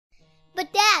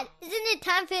But Dad, isn't it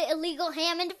time for illegal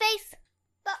ham interface?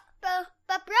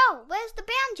 But bro, where's the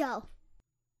banjo?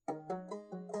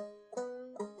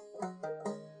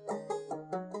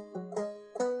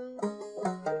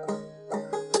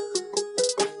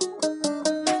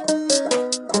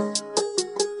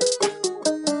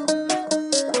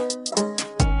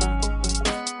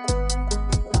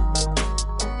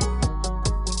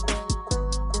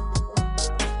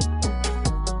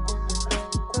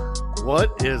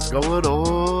 What is going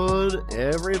on,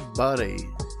 everybody?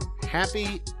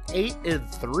 Happy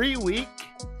 8-3 week.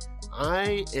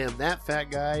 I am that fat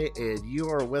guy, and you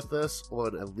are with us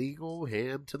on Illegal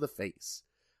Ham to the Face.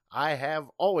 I have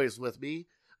always with me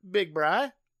Big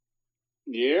Bri.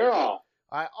 Yeah.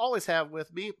 I always have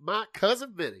with me my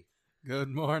cousin Vinny. Good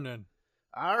morning.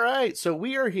 All right, so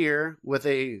we are here with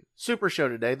a super show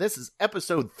today. This is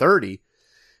episode 30.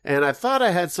 And I thought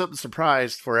I had something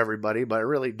surprised for everybody, but I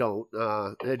really don't.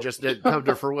 It just didn't come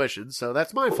to fruition, so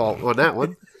that's my fault on that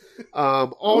one.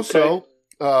 Also,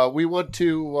 we want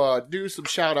to do some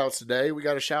shout-outs today. We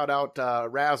got to shout out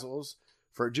Razzles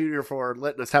for Junior for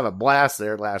letting us have a blast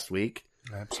there last week.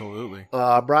 Absolutely.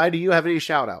 Brian, do you have any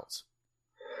shout-outs?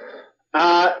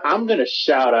 I'm going to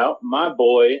shout out my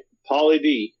boy, Pauly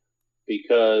D,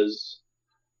 because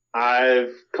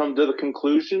I've come to the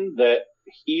conclusion that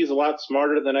he's a lot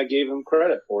smarter than I gave him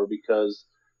credit for, because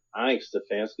I think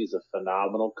Stefanski's a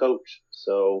phenomenal coach.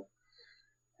 So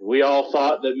we all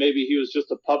thought that maybe he was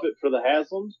just a puppet for the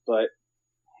Haslams, but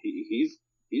he's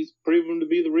proven to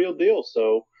be the real deal.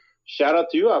 So shout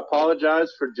out to you. I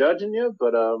apologize for judging you,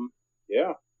 but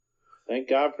yeah, thank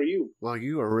God for you. Well,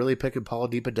 you are really picking Paul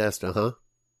DePodesta, huh?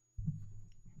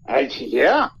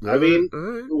 Yeah. I mean,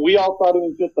 we all thought he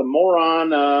was just a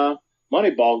moron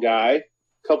Moneyball guy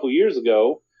a couple years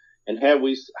ago, and had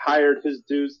we hired his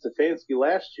dude Stefanski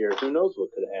last year, who knows what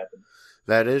could have happened.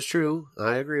 That is true.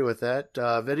 I agree with that.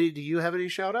 Vinny, do you have any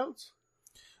shout-outs?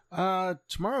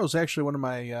 Tomorrow's actually one of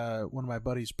my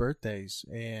buddy's birthdays,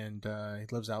 and he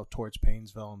lives out towards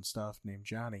Paynesville and stuff, named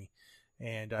Johnny,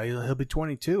 and he'll be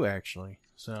 22 actually.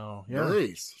 So yeah,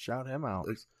 nice. Shout him out.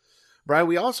 Nice. Brian,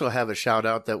 we also have a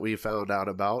shout-out that we found out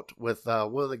about with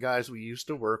one of the guys we used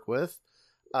to work with.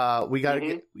 We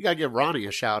gotta give Ronnie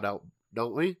a shout out,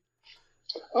 don't we?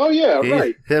 Oh yeah,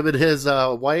 right. Him and his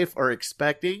wife are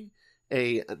expecting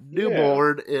a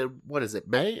newborn in, what is it,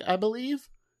 May, I believe?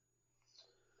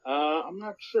 I'm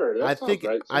not sure. I think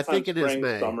it is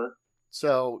May. Summer.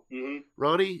 So,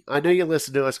 Ronnie, I know you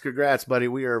listen to us. Congrats, buddy.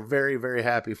 We are very, very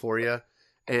happy for you.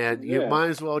 And you might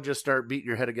as well just start beating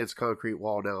your head against a concrete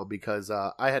wall now, because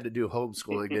I had to do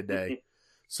homeschooling today.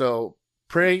 So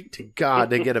pray to God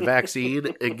to get a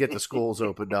vaccine and get the schools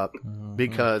opened up,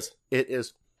 because it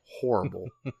is horrible.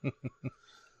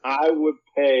 I would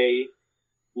pay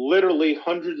literally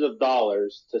hundreds of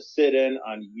dollars to sit in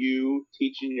on you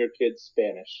teaching your kids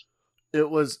Spanish.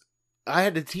 I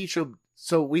had to teach them,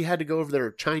 so we had to go over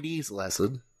their Chinese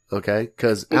lesson, okay?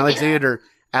 Because Alexander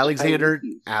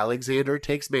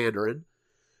takes Mandarin,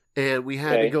 and we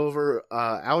had to go over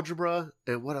algebra,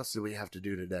 and what else did we have to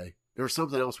do today? There was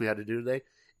something else we had to do today.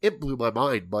 It blew my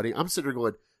mind, buddy. I'm sitting there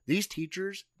going, these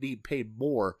teachers need paid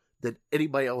more than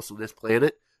anybody else on this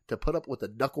planet to put up with the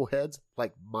knuckleheads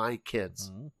like my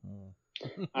kids.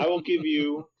 I will give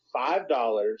you $5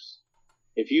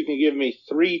 if you can give me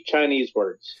 3 Chinese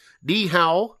words. Ni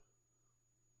hao.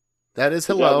 That is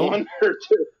hello. Is that one or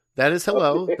two? That is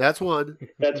hello. That's one.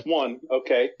 That's one.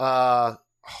 Okay.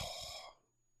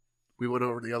 We went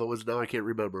over the other ones. Now I can't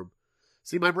remember them.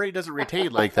 See, my brain doesn't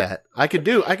retain like that. I could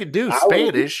do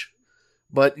Spanish,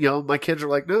 but my kids are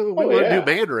like, no, we want to do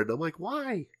Mandarin. I'm like,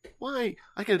 why?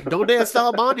 I can donde está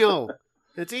el baño?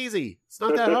 It's easy. It's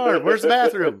not that hard. Where's the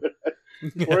bathroom?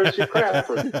 Where's your craft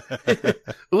room?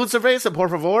 Un cerveza, por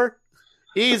favor.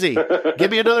 Easy. Give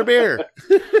me another beer.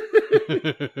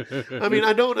 I mean,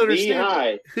 I don't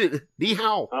understand. Ni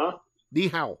hao. Huh? Ni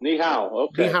hao. Ni hao.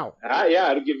 Okay. Ni hao. Yeah,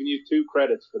 I'd have given you 2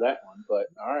 credits for that one, but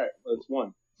all right, that's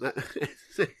one.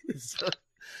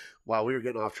 Wow, we were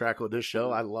getting off track on this show.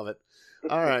 I love it.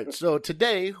 All right, so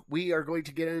today we are going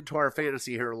to get into our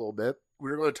fantasy here a little bit.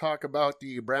 We're going to talk about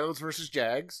the Browns versus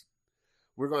Jags.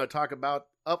 We're going to talk about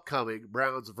upcoming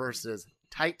Browns versus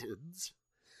Titans.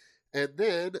 And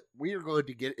then we are going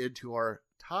to get into our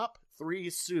top 3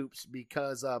 soups,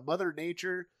 because Mother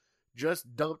Nature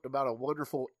just dumped about a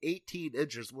wonderful 18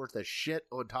 inches worth of shit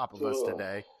on top of us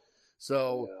today.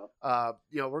 So,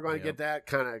 we're going to get that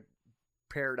kind of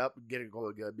paired up and get it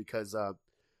going good, because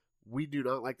we do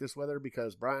not like this weather,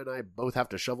 because Brian and I both have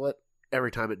to shovel it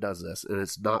every time it does this, and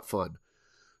it's not fun.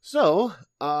 So,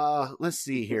 let's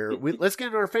see here. Let's get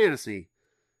into our fantasy.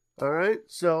 All right.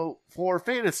 So for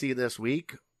fantasy this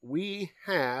week, we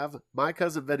have my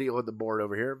cousin Vinny on the board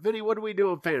over here. Vinny, what are we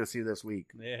doing fantasy this week?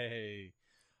 Hey.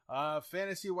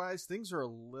 Fantasy-wise, things are a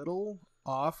little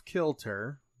off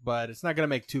kilter, but it's not going to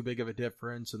make too big of a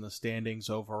difference in the standings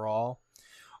overall.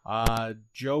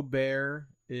 Joe Bear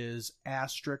is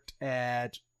asterisked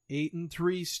at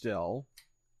 8-3 still,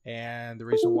 and the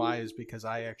reason why is because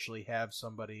I actually have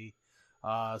somebody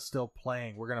still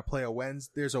playing. We're going to play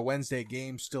there's a Wednesday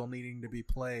game still needing to be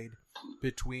played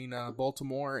between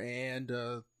Baltimore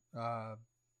and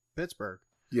Pittsburgh.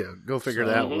 Yeah, go figure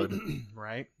that one.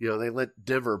 Right? You know, they let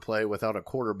Denver play without a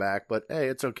quarterback, but hey,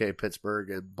 it's okay. Pittsburgh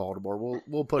and Baltimore,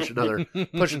 we'll push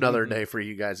another day for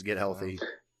you guys to get healthy.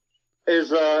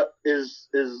 Is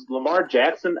Lamar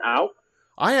Jackson out?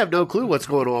 I have no clue what's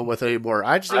going on with it anymore.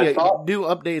 I just see new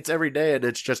updates every day, and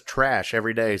it's just trash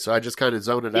every day. So I just kind of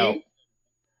zone it out.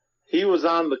 He was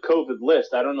on the COVID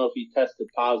list. I don't know if he tested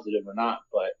positive or not,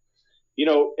 but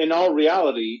in all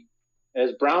reality,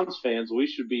 as Browns fans, we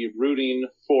should be rooting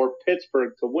for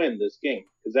Pittsburgh to win this game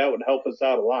because that would help us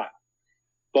out a lot,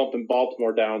 bumping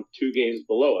Baltimore down 2 games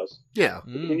below us. Yeah.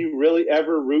 Can you really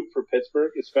ever root for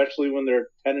Pittsburgh, especially when they're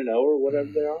 10-0 or whatever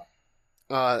they are?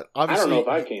 I don't know if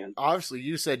I can. Obviously,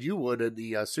 you said you would in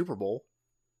the Super Bowl.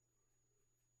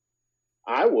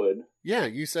 I would. Yeah,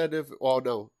 you said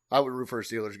no. I would root for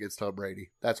Steelers against Tom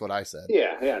Brady. That's what I said.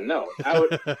 Yeah, no.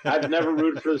 I've never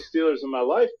rooted for the Steelers in my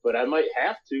life, but I might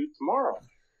have to tomorrow.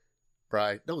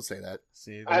 Right. Don't say that.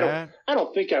 See that? I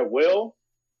don't think I will,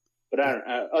 but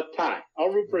a tie. I'll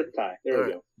root for a tie. There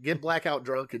we go. Get blackout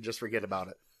drunk and just forget about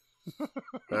it.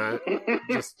 All right.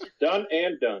 Just done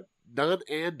and done. Done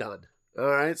and done. All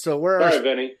right. So we're Sorry,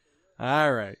 Vinny.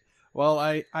 All right. Well,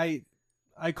 I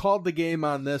called the game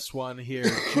on this one here.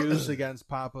 Juice against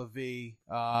Papa V.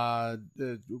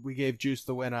 We gave Juice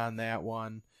the win on that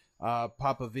one.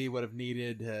 Papa V would have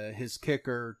needed his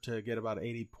kicker to get about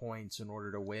 80 points in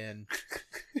order to win.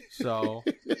 So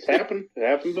it's happened. It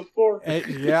happened before.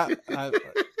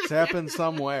 It's happened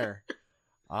somewhere.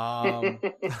 Bry,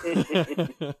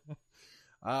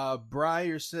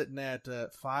 you're sitting at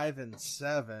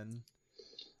 5-7.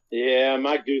 Yeah,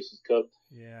 my goose is cooked.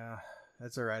 Yeah.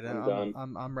 That's all right.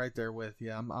 I'm I'm right there with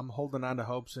you. I'm holding on to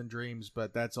hopes and dreams,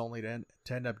 but that's only to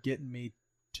end up getting me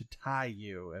to tie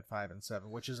you at 5-7,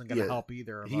 which isn't going to help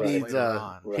either. He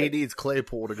needs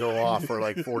Claypool to go off for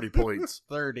like 40 points.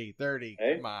 30.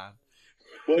 Hey. Come on.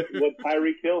 What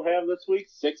Tyreek Hill have this week?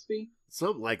 60?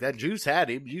 Something like that. Juice had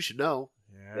him. You should know.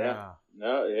 Yeah.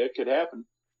 No, it could happen.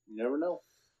 You never know.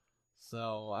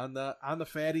 So on the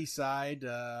fatty side,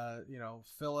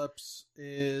 Phillips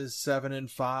is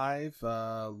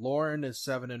 7-5. Lauren is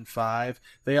 7-5.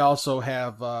 They also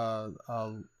have a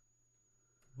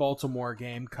Baltimore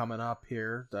game coming up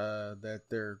here that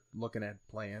they're looking at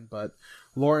playing. But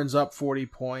Lauren's up 40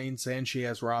 points, and she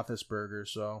has Roethlisberger.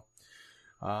 So,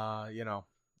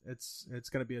 it's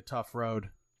going to be a tough road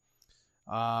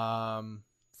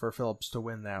for Phillips to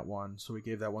win that one. So we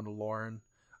gave that one to Lauren.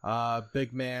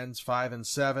 Big Man's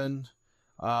 5-7,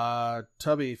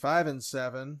 Tubby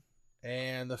 5-7,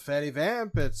 and the Fatty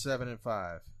Vamp at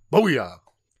 7-5. Booyah!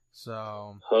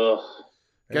 So,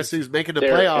 guess who's making the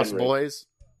playoffs, Henry. Boys?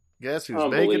 Guess who's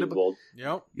making the?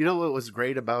 Yep. You know what was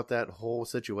great about that whole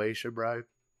situation, Brian?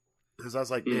 Because I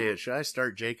was like, man, should I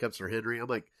start Jacobs or Henry? I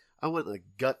went like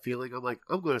gut feeling.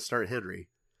 I'm going to start Henry.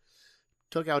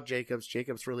 Took out Jacobs.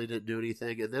 Jacobs really didn't do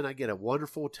anything. And then I get a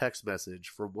wonderful text message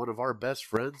from one of our best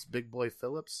friends, Big Boy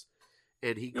Phillips.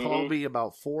 And he called me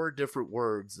about 4 different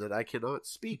words that I cannot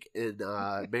speak in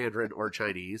Mandarin or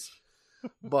Chinese.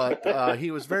 But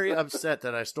he was very upset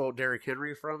that I stole Derrick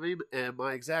Henry from him. And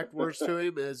my exact words to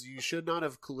him is, you should not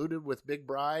have colluded with Big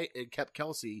Bry and kept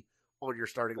Kelsey on your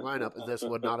starting lineup, and this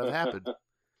would not have happened.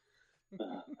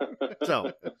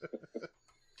 So...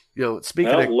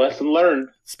 lesson learned.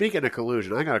 Speaking of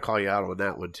collusion, I got to call you out on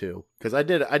that one too, because I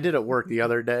did at work the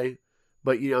other day.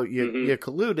 But you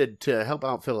colluded to help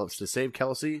out Phillips to save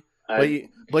Kelsey, but you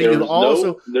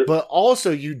also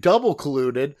double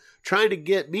colluded trying to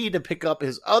get me to pick up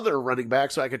his other running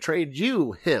back so I could trade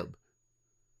him.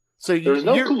 So there's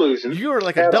no collusion. You're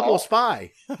like a double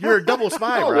spy. You're a double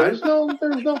spy, right? There's no.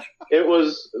 It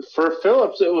was for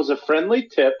Phillips. It was a friendly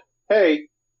tip. Hey,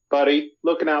 buddy,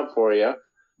 looking out for you.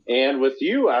 And with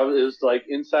you, it was like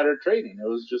insider trading. It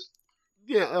was just,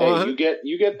 hey,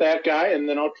 you get that guy, and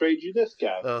then I'll trade you this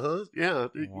guy. Yeah.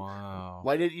 Wow.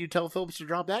 Why didn't you tell Phillips to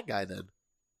drop that guy then?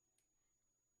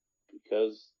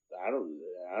 Because I don't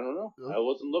know. I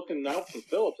wasn't looking out for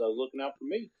Phillips. I was looking out for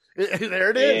me. There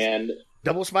it is. And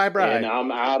double spy bride. And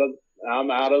I'm out of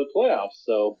the playoffs.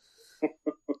 So.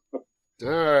 All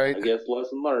right. I guess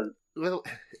lesson learned. Well,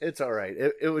 it's all right.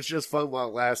 It was just fun while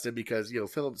it lasted because,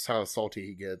 Philip's how salty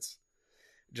he gets.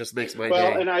 It just makes my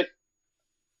Well, day. and I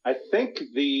think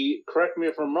correct me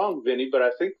if I'm wrong, Vinny, but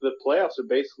I think the playoffs are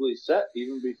basically set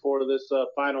even before this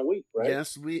final week, right?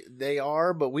 Yes, they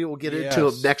are, but we will get into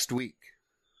them next week.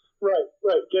 Right.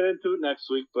 Get into it next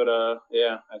week, but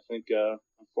yeah, I think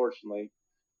unfortunately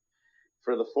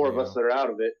for the four of us that are out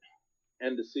of it,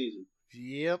 end the season.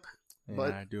 Yep. Yeah,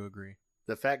 But I do agree.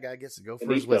 the fat guy gets to go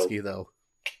for his whiskey, though.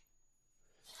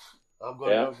 I'm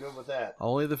going to go good with that.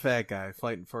 Only the fat guy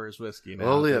fighting for his whiskey now.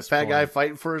 Only the fat guy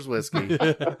fighting for his whiskey.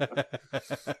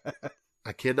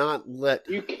 I can't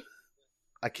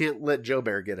let Joe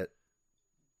Bear get it.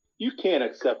 You can't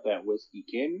accept that whiskey,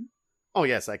 can you? Oh,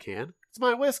 yes, I can. It's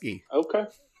my whiskey. Okay.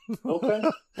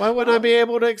 Why wouldn't I be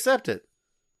able to accept it?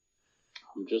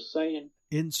 I'm just saying.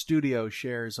 In studio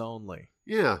shares only.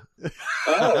 Yeah.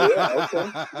 Oh, yeah,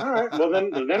 okay. All right. Well,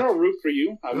 then I'll root for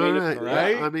you. I mean,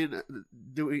 right? I mean,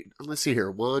 let's see here.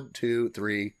 1, 2,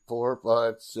 3, 4,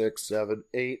 5, 6, 7,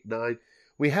 8, 9.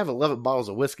 We have 11 bottles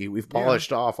of whiskey we've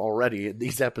polished off already in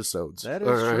these episodes. That is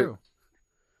true.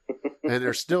 And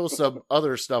there's still some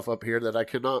other stuff up here that I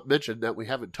cannot mention that we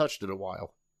haven't touched in a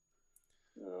while.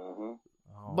 Uh-huh.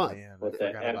 Oh, But- man. I What,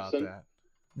 that forgot about absinthe? that.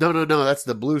 No. That's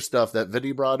the blue stuff that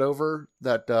Vinny brought over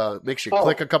that makes you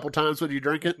click a couple times when you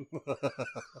drink it.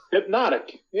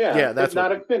 Hypnotic. Yeah, that's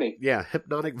Hypnotic Vinny. Yeah,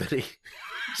 Hypnotic Vinny.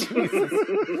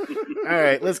 All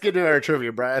right, let's get to our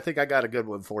trivia, Brian. I think I got a good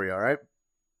one for you, all right?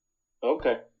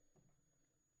 Okay.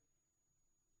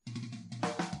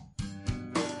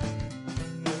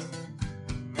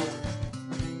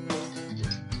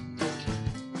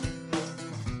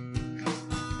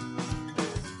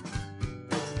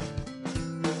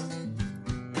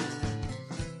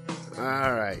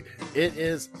 All right. It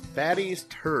is Fatty's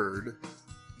turn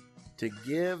to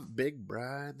give Big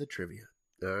Bride the trivia.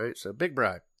 All right. So, Big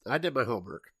Bride, I did my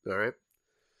homework. All right.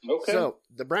 Okay. So,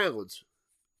 the Browns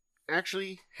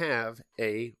actually have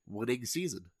a winning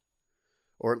season,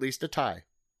 or at least a tie,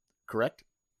 correct?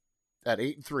 At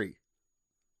 8-3.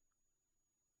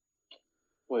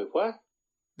 Wait, what?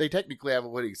 They technically have a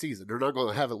winning season. They're not going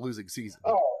to have a losing season.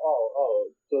 Oh.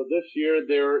 So this year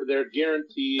they're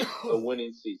guaranteed a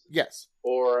winning season. Yes.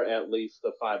 Or at least a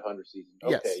 500 season.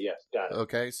 Okay, Yes. Got it.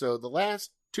 Okay. So, the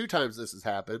last 2 times this has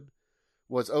happened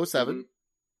was 07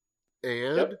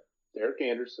 and Yep. Derek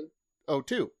Anderson.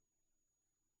 02.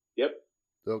 Yep.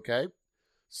 Okay.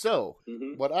 So,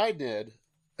 Mhm. what I did,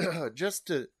 just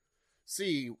to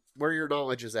see where your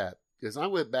knowledge is at, is I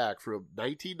went back from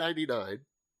 1999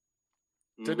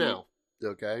 to Mhm. now.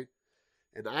 Okay.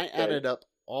 And I added up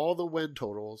all the win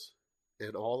totals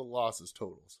and all the losses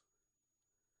totals.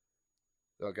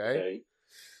 Okay. Okay.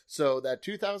 So, that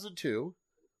 2002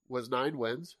 was 9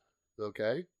 wins.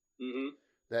 Okay. Mhm.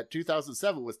 That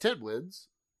 2007 was 10 wins.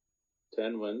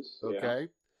 10 wins. Okay.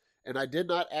 And I did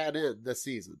not add in this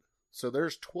season. So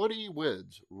there's 20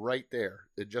 wins right there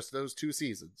in just those 2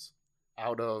 seasons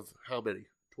out of how many?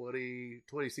 20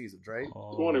 seasons, right?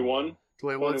 Oh. 21.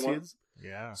 21 21. seasons.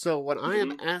 Yeah. So what I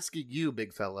am asking you,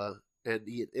 big fella, and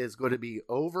it is going to be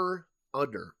over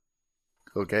under.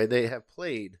 Okay, they have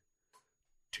played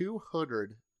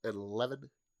 211.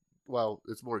 Well,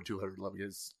 it's more than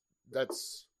 211.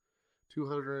 That's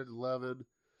 211.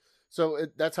 So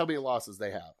that's how many losses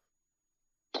they have.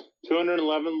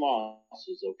 211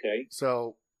 losses, okay.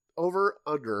 So over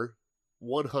under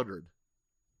 100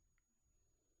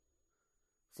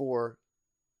 for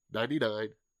 99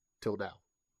 till now.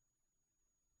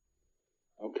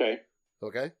 Okay.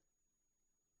 Okay?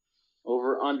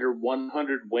 Over under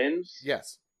 100 wins?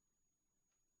 Yes.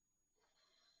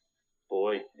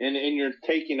 Boy. And you're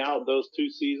taking out those 2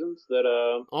 seasons that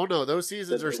Oh no, those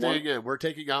seasons That are they staying won? in. We're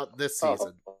taking out this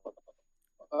season.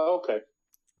 Oh, okay.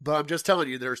 But I'm just telling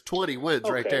you, there's 20 wins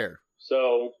right Okay. there.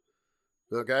 So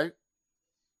Okay?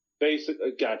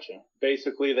 gotcha.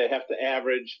 Basically, they have to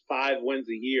average 5 wins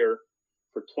a year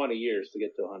for 20 years to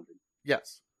get to 100.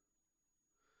 Yes.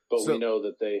 But So- we know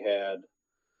that they had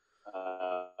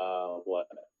what?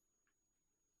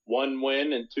 1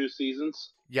 win in 2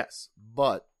 seasons. Yes.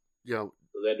 But, So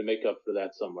they had to make up for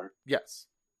that somewhere. yes.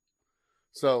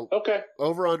 So Okay,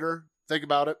 over under, think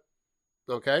about it.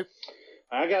 Okay?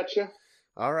 I got you.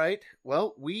 All right.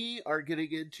 Well, we are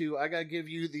getting into. I gotta give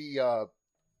you the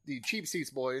Cheap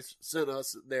Seats boys sent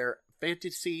us their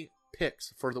fantasy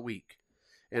picks for the week.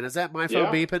 And is that my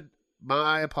phone Yeah. beeping?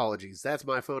 My apologies. That's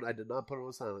my phone. I did not put it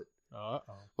on silent.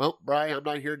 Uh-oh. Well, Brian, I'm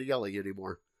not here to yell at you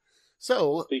anymore.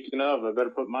 So, Speaking of, I better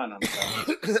put mine on the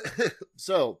calendar.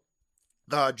 so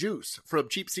Juice from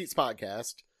Cheap Seats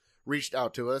Podcast reached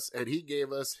out to us, and he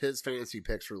gave us his fantasy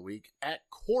picks for the week. At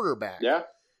quarterback, Yeah.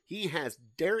 he has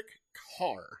Derek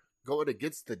Carr going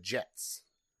against the Jets.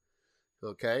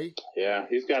 Okay? Yeah,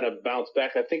 he's got to bounce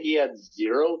back. I think he had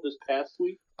 0 this past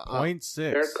week.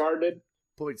 0.6. Eric Carr did?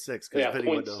 0.6. Yeah,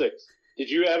 0.6. Did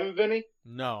you have him, Vinny?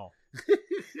 No.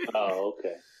 Oh,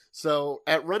 okay. So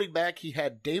at running back, he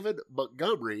had David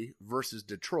Montgomery versus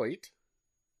Detroit.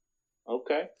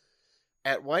 Okay.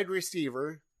 At wide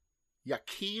receiver,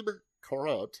 Jakeem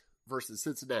Carrot versus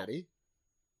Cincinnati.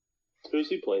 Who's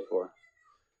he play for?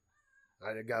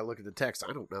 I gotta look at the text.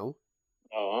 I don't know.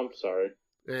 Oh, I'm sorry.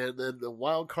 And then the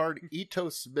wild card, Ito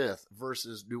Smith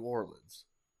versus New Orleans.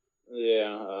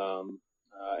 Yeah,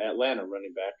 Atlanta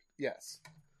running back. Yes.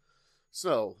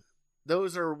 So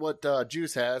those are what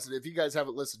Juice has, and if you guys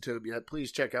haven't listened to him yet,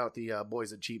 please check out the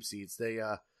Boys at Cheap Seats.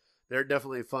 They're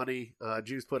definitely funny.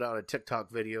 Juice put out a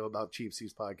TikTok video about Cheap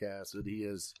Seats podcast, and he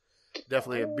is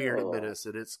definitely a bearded menace,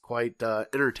 and it's quite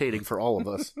entertaining for all of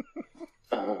us.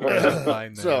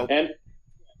 So, and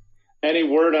any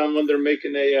word on when they're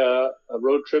making a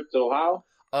road trip to Ohio?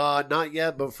 not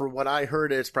yet, but from what I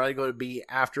heard, it's probably going to be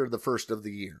after the first of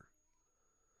the year.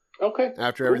 Okay.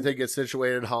 After everything gets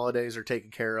situated, holidays are taken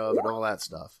care of, and all that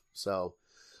stuff. So,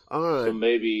 all right. So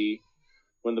maybe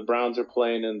when the Browns are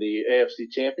playing in the AFC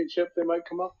Championship, they might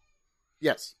come up?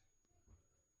 Yes.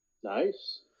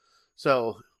 Nice.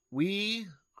 So, we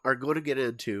are going to get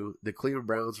into the Cleveland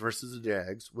Browns versus the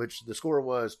Jags, which the score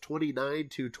was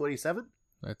 29-27?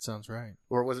 That sounds right.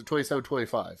 Or was it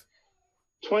 27-25?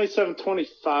 27-25,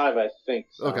 I think.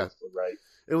 Sounds Okay. right.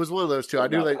 It was one of those two. I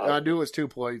knew it was 2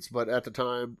 points, but at the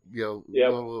time,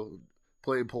 little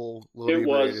playing pool, little It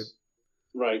deviated. was,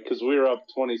 right, because we were up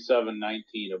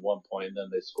 27-19 at one point, and then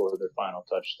they scored their final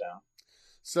touchdown.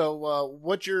 So,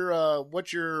 what's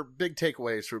your big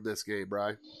takeaways from this game,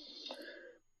 Bri?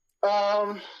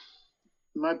 My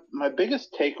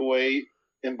biggest takeaway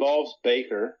involves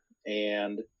Baker,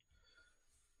 and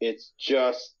it's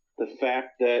just the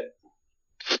fact that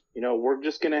we're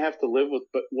just going to have to live with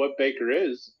what Baker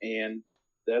is, and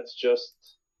that's just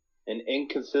an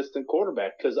inconsistent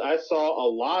quarterback. Because I saw a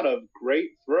lot of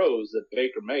great throws that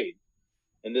Baker made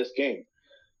in this game,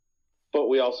 but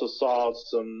we also saw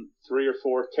some 3 or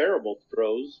 4 terrible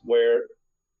throws where.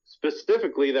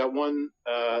 Specifically, that one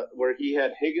where he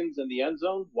had Higgins in the end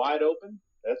zone, wide open,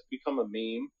 that's become a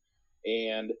meme.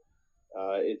 And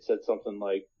it said something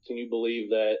like, can you believe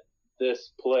that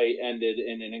this play ended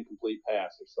in an incomplete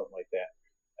pass or something like that?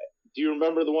 Do you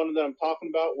remember the one that I'm talking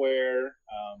about where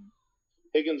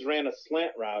Higgins ran a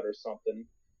slant route or something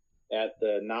at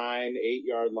the 9-8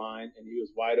 yard line and he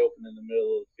was wide open in the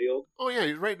middle of the field? Oh, yeah,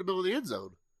 he's right in the middle of the end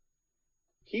zone.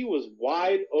 He was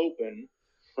wide open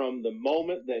from the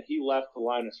moment that he left the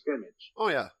line of scrimmage. Oh,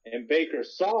 yeah. And Baker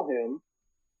saw him,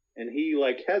 and he,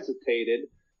 hesitated.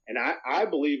 And I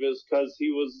believe it's because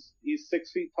he's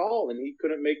 6 feet tall, and he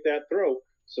couldn't make that throw.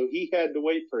 So he had to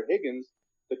wait for Higgins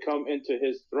to come into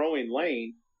his throwing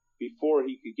lane before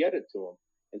he could get it to him.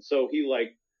 And so he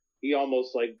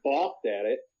almost, balked at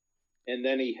it, and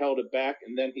then he held it back,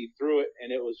 and then he threw it,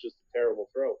 and it was just a terrible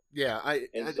throw. Yeah,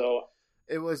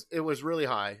 It was really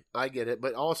high. I get it.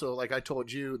 But also, like I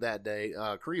told you that day,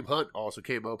 Kareem Hunt also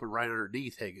came open right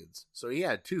underneath Higgins. So he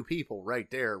had 2 people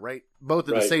right there, both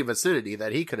in the same vicinity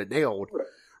that he could have nailed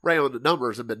right on the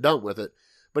numbers and been done with it.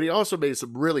 But he also made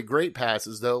some really great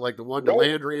passes, though, like the one to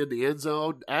Landry in the end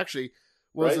zone. Actually,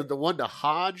 was it the one to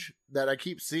Hodge that I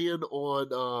keep seeing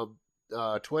on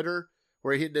Twitter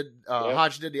where he did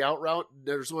Hodge did the out route?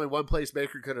 There's only one place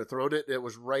Baker could have thrown it. And it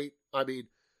was right. I mean,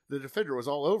 the defender was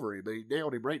all over him, but he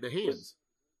nailed him right in the hands.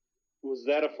 Was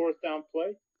that a 4th down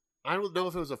play? I don't know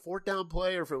if it was a 4th down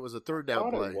play or if it was a 3rd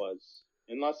down play. It was,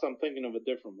 unless I'm thinking of a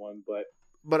different one.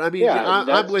 But I mean,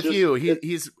 I'm with you.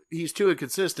 He's too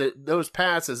inconsistent. Those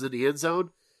passes in the end zone,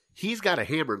 he's got to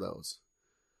hammer those.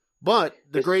 But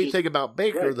the great thing about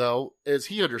Baker, though, is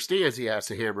he understands he has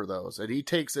to hammer those, and he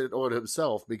takes it on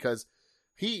himself because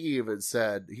he even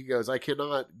said, he goes, I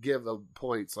cannot give them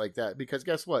points like that because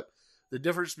guess what? The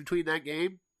difference between that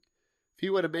game, if he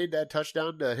would have made that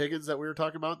touchdown to Higgins that we were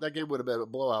talking about, that game would have been a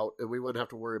blowout, and we wouldn't have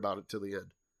to worry about it till the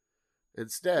end.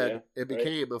 Instead, it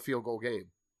became a field goal game.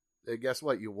 And guess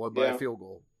what? You won by a field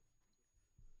goal.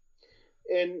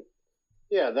 And,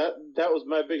 that was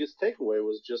my biggest takeaway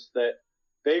was just that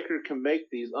Baker can make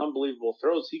these unbelievable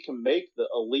throws. He can make the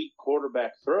elite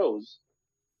quarterback throws,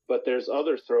 but there's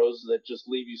other throws that just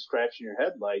leave you scratching your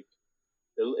head. Like,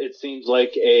 it seems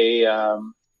like a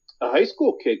high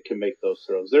school kid can make those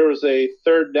throws. There was a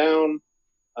 3rd down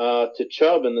to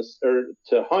Chubb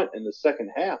to Hunt in the second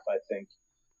half, I think,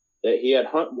 that he had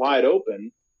Hunt wide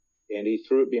open, and he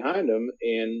threw it behind him.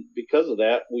 And because of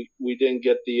that, we didn't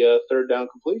get the third down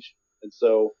completion. And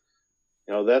so,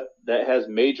 that has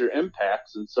major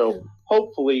impacts. And so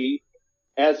hopefully,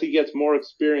 as he gets more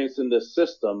experience in this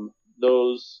system,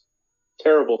 those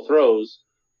terrible throws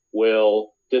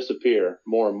will disappear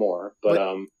more and more.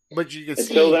 But you can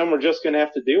until then, we're just going to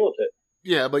have to deal with it.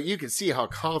 Yeah, but you can see how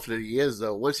confident he is,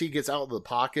 though. Once he gets out of the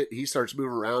pocket, he starts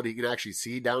moving around. He can actually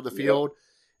see down the field.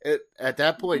 At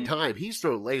that point in time, he's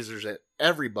throwing lasers at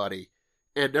everybody,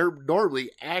 and they're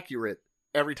normally accurate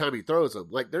every time he throws them.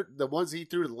 Like the ones he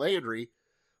threw to Landry,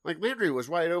 like Landry was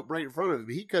wide open right in front of him.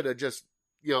 He could have just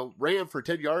ran for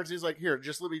 10 yards. He's like, here,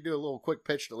 just let me do a little quick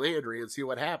pitch to Landry and see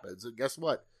what happens. And guess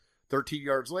what? 13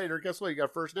 yards later, guess what? You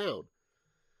got first down.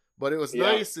 But it was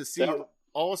nice to see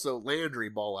also Landry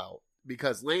ball out,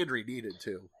 because Landry needed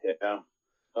to. Yeah.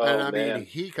 And mean,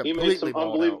 he completely made some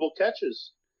unbelievable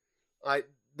catches.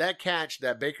 That catch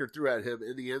that Baker threw at him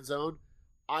in the end zone,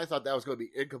 I thought that was going to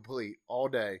be incomplete all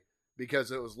day,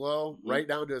 because it was low, right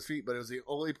down to his feet, but it was the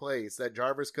only place that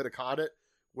Jarvis could have caught it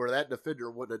where that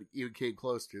defender wouldn't have even came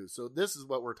close to. So this is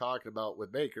what we're talking about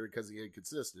with Baker, because the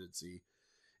inconsistency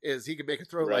is he can make a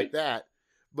throw like that,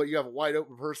 but you have a wide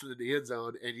open person in the end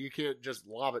zone and you can't just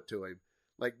lob it to him.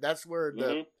 Like that's where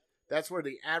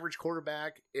the average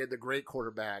quarterback and the great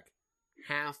quarterback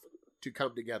have to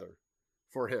come together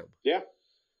for him. Yeah.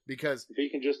 Because if he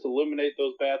can just eliminate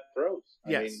those bad throws.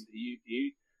 Yes. I mean,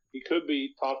 he could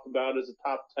be talked about as a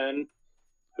top 10,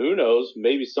 who knows,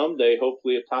 maybe someday,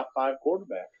 hopefully a top 5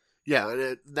 quarterback. Yeah,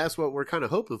 and that's what we're kind of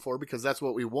hoping for, because that's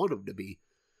what we want him to be.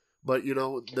 But,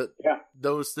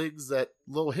 those things, that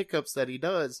little hiccups that he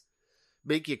does,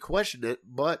 make you question it.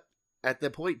 But at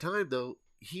that point in time, though,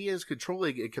 he is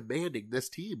controlling and commanding this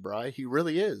team, Bri. He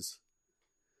really is.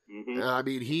 Mm-hmm. I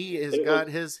mean, he has got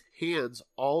his hands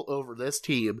all over this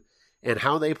team and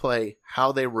how they play,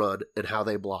 how they run, and how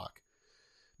they block.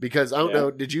 Because, I don't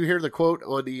know, did you hear the quote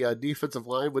on the defensive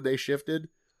line when they shifted?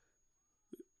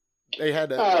 They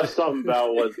had something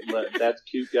about that's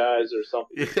cute, guys, or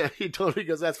something. Yeah, he told me, he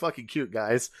goes, that's fucking cute,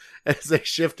 guys, as they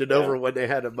shifted over when they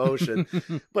had emotion.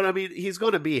 But, I mean, he's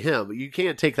going to be him. You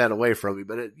can't take that away from him.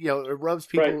 But, it rubs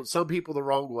some people the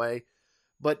wrong way.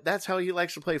 But that's how he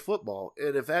likes to play football.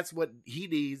 And if that's what he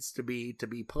needs to be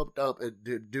pumped up and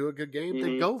to do a good game,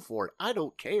 then go for it. I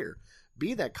don't care.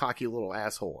 Be that cocky little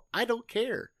asshole. I don't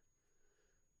care.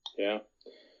 Yeah.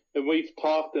 And we've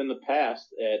talked in the past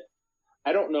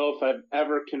I don't know if I've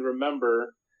ever can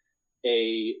remember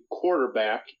a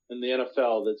quarterback in the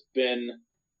NFL that's been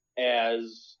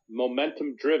as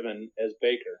momentum driven as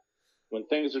Baker. When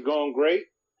things are going great,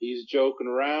 he's joking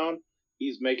around.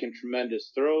 He's making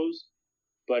tremendous throws.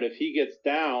 But if he gets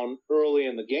down early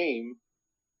in the game,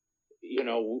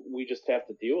 we just have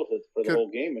to deal with it for the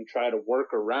whole game and try to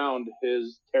work around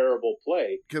his terrible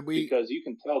play. Because you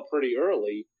can tell pretty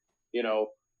early,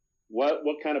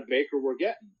 what kind of Baker we're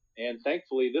getting. And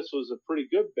thankfully, this was a pretty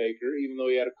good Baker, even though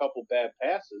he had a couple bad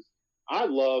passes. I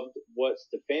loved what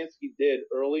Stefanski did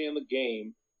early in the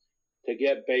game to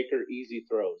get Baker easy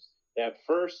throws. That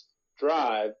first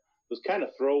drive was kind of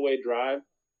throwaway drive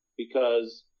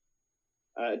because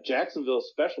Jacksonville's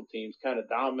special teams kind of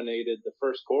dominated the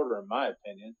first quarter, in my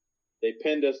opinion. They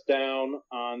pinned us down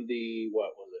on the,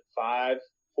 4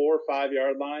 or 5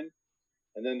 yard line.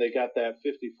 And then they got that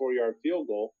 54-yard field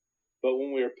goal. But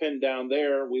when we were pinned down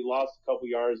there, we lost a couple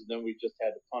yards, and then we just had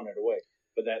to punt it away.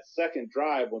 But that second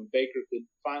drive, when Baker could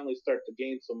finally start to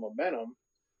gain some momentum,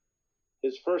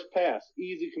 his first pass,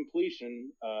 easy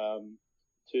completion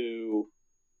to,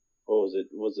 what was it?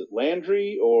 Was it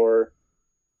Landry or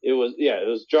it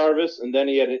was Jarvis, and then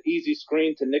he had an easy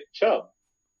screen to Nick Chubb,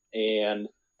 and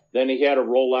then he had a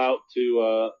rollout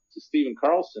to Steven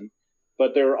Carlson.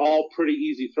 But they were all pretty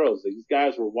easy throws. These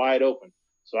guys were wide open.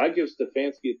 So I give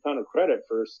Stefanski a ton of credit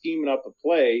for scheming up a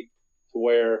play to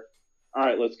where, all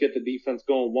right, let's get the defense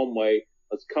going one way.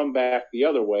 Let's come back the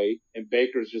other way. And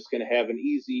Baker's just going to have an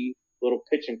easy little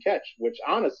pitch and catch, which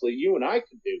honestly you and I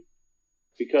could do,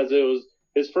 because it was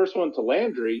his first one to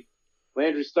Landry.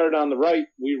 Landry started on the right.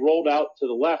 We rolled out to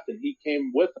the left, and he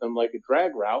came with him like a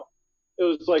drag route. It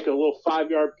was like a little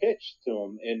 5-yard pitch to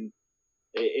him, and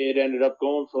it ended up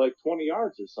going for like 20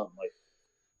 yards or something like that.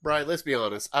 Brian, let's be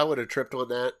honest. I would have tripped on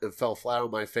that and fell flat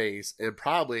on my face and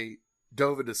probably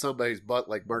dove into somebody's butt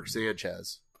like Mark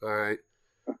Sanchez. All right.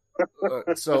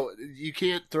 So you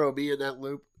can't throw me in that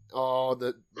loop. Oh,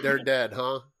 they're dead,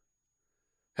 huh?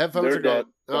 Headphones are gone.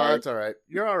 Oh, that's all right.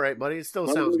 You're all right, buddy. It still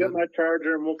sounds good. I'll get my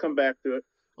charger and we'll come back to it.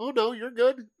 Oh, no, you're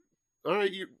good. All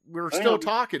right. We're still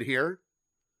talking here.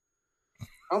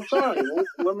 I'm sorry.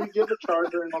 Let me get the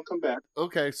charger and I'll come back.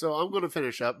 Okay, so I'm going to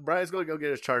finish up. Brian's going to go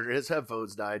get his charger. His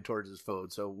headphones died towards his phone,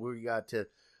 so we got to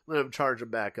let him charge them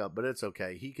back up, but it's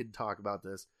okay. He can talk about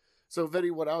this. So,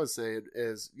 Vinny, what I was saying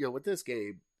is, with this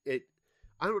game,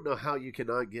 I don't know how you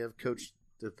cannot give Coach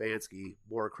Stefanski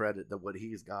more credit than what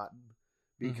he's gotten,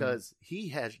 because he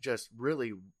has just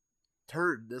really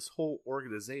turned this whole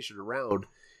organization around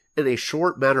in a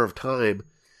short matter of time,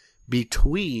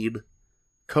 between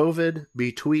COVID,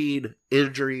 between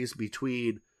injuries,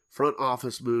 between front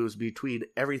office moves, between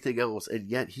everything else, and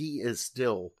yet he is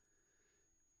still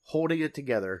holding it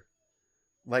together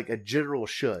like a general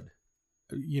should.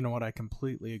 You know what? I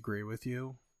completely agree with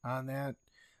you on that.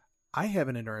 I have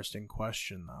an interesting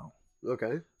question, though.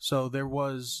 Okay. So there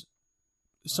was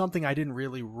something I didn't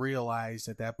really realize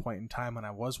at that point in time when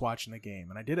I was watching the game,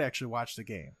 and I did actually watch the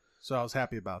game, so I was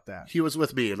happy about that. He was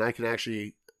with me, and I can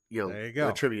actually, there you go,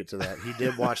 attribute to that. He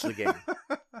did watch the game.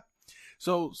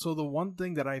 So the one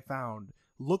thing that I found,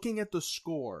 looking at the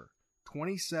score,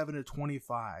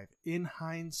 27-25, in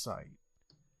hindsight,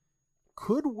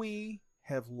 could we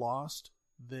have lost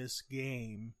this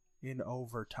game in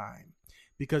overtime?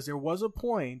 Because there was a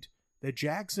point that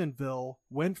Jacksonville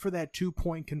went for that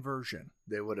 2-point conversion.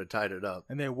 They would have tied it up.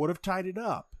 And they would have tied it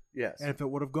up. Yes. And if it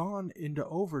would have gone into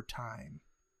overtime,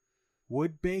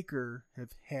 would Baker have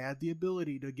had the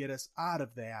ability to get us out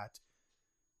of that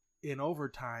in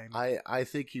overtime? I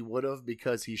think he would have,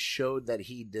 because he showed that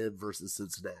he did versus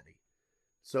Cincinnati.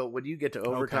 So when you get to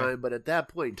overtime, Okay. But at that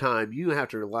point in time, you have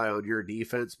to rely on your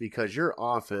defense, because your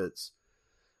offense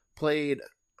played,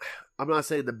 I'm not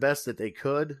saying the best that they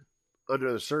could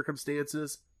under the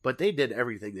circumstances, but they did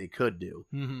everything they could do.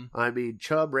 Mm-hmm. I mean,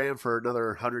 Chubb ran for another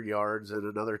 100 yards and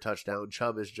another touchdown.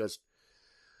 Chubb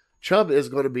is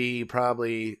going to be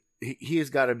probably, he's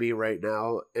got to be right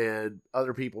now, and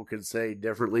other people can say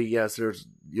differently. Yes, there's,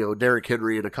 Derrick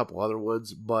Henry and a couple other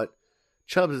ones, but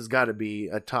Chubb has got to be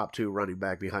a top 2 running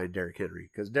back behind Derrick Henry,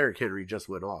 because Derrick Henry just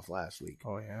went off last week.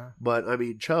 Oh, yeah. But, I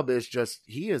mean, Chubb is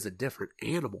he is a different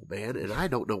animal, man, and I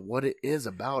don't know what it is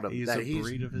about him. He's a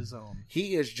breed of his own.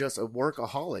 He is just a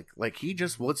workaholic. Like, he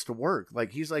just wants to work.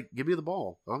 Like, he's like, give me the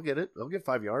ball. I'll get it. I'll get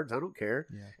 5 yards. I don't care.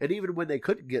 Yeah. And even when they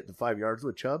couldn't get the 5 yards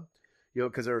with Chubb,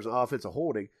 because there was an offensive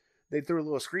holding, they threw a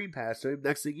little screen pass to him.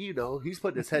 Next thing you know, he's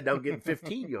putting his head down getting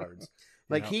 15 yards.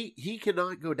 Like, he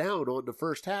cannot go down on the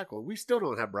first tackle. We still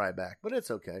don't have Bry back, but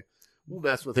it's okay. We'll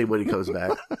mess with him when he comes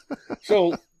back.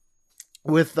 So,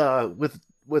 with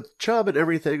Chubb and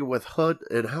everything, with Hunt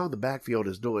and how the backfield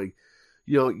is doing,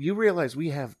 you realize we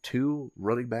have 2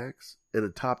 running backs in the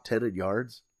top 10 in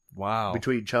yards. Wow.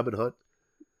 Between Chubb and Hunt.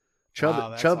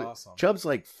 That's awesome. Chubb's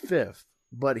like 5th,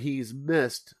 but he's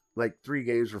missed like 3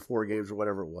 games or 4 games or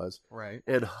whatever it was. Right.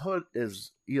 And Hunt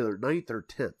is either 9th or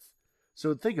 10th.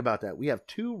 So think about that. We have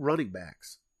 2 running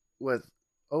backs with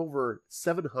over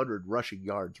 700 rushing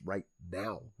yards right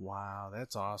now. Wow,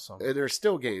 that's awesome. And there's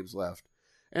still games left.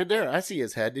 And there, I see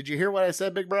his head. Did you hear what I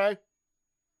said, Big Bry?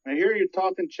 I hear you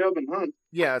talking Chubb and Hunt.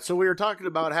 Yeah, so we were talking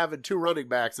about having 2 running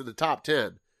backs in the top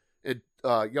 10 in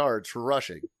yards for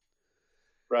rushing.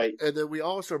 Right. And then we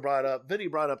also Vinny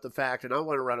brought up the fact, and I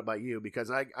want to run it by you, because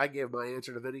I gave my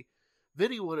answer to Vinny.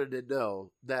 Vinny wanted to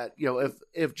know that,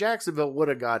 if Jacksonville would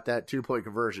have got that 2-point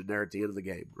conversion there at the end of the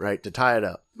game, right, to tie it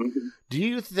up, do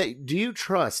you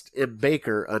trust in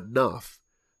Baker enough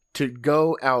to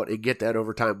go out and get that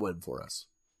overtime win for us?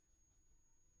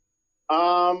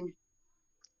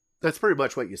 That's pretty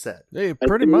much what you said. Hey,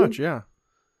 pretty much, yeah.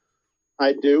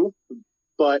 I do,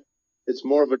 but it's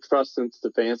more of a trust in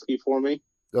Stefanski for me.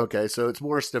 Okay, so it's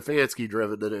more Stefanski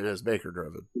driven than it is Baker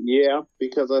driven. Yeah,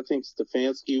 because I think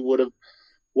Stefanski would have.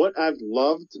 What I've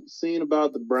loved seeing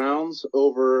about the Browns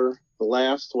over the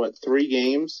last 3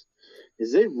 games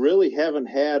is they really haven't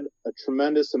had a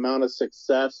tremendous amount of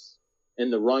success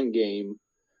in the run game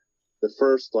the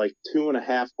first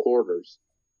 2.5 quarters,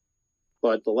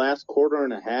 but the last quarter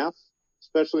and a half,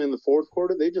 especially in the fourth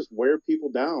quarter, they just wear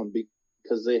people down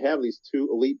because they have these 2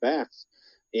 elite backs.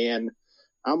 And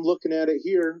I'm looking at it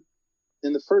here.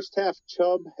 In the first half,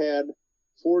 Chubb had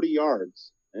 40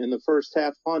 yards. In the first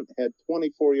half, Hunt had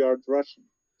 24 yards rushing.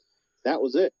 That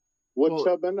was it. What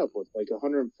Chubb end up with?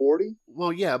 140?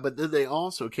 Well, yeah, but then they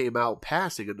also came out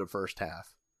passing in the first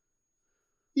half.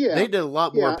 Yeah. They did a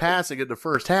lot more passing in the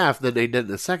first half than they did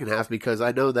in the second half, because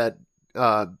I know that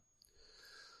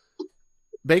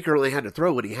Baker only had to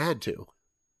throw when he had to.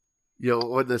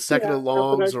 On the second and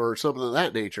longs or something of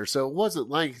that nature. So it wasn't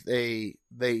like they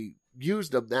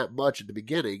used them that much at the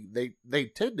beginning. They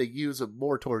tend to use them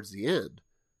more towards the end.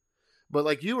 But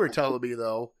like you were telling me,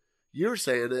 though, you're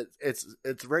saying that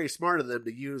it's very smart of them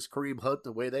to use Kareem Hunt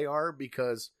the way they are,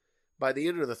 because by the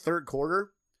end of the third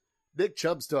quarter, Nick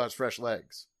Chubb still has fresh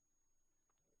legs.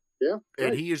 Yeah. And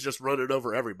right. he is just running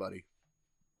over everybody.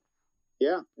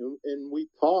 Yeah. And we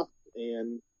talked,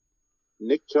 and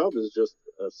Nick Chubb is just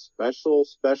a special,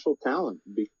 special talent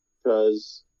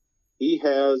because he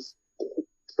has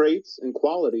traits and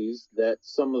qualities that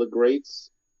some of the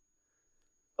greats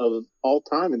of all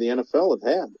time in the NFL have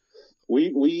had.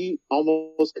 We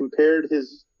almost compared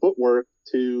his footwork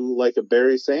to like a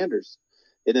Barry Sanders.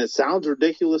 And it sounds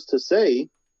ridiculous to say,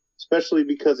 especially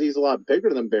because he's a lot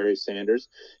bigger than Barry Sanders.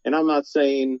 And I'm not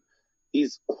saying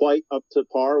he's quite up to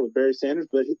par with Barry Sanders,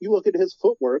 but if you look at his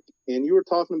footwork, and you were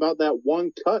talking about that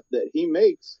one cut that he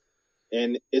makes,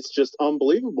 and it's just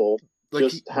unbelievable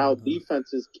how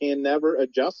defenses can never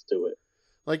adjust to it.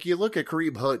 Like, you look at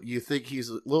Kareem Hunt, you think he's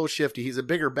a little shifty. He's a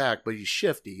bigger back, but he's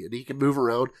shifty, and he can move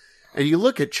around. And you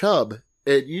look at Chubb,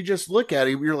 and you just look at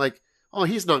him, you're like, oh,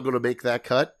 he's not going to make that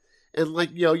cut. And like,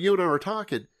 you and I were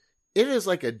talking, it is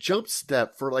like a jump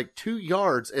step for like 2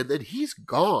 yards, and then he's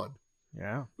gone.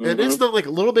 Yeah. And it's not like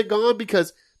a little bit gone,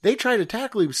 because they try to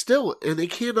tackle him still, and they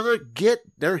cannot get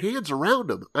their hands around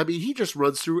him. I mean, he just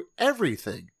runs through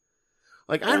everything.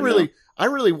 Like, I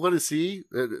really want to see,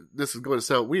 this is going to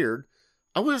sound weird,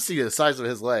 I want to see the size of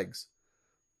his legs.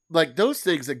 Like, those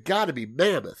things have got to be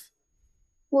mammoth.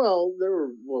 Well, there were,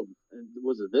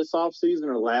 was it this offseason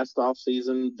or last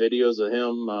offseason, videos of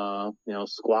him,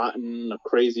 squatting a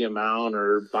crazy amount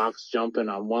or box jumping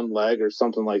on one leg or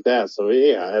something like that. So,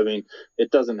 yeah, I mean, it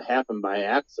doesn't happen by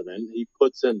accident. He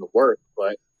puts in the work,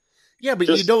 but. Yeah, but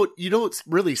you don't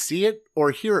really see it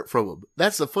or hear it from him.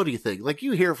 That's the funny thing. Like,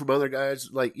 you hear from other guys,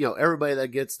 like, everybody that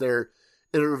gets their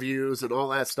interviews and all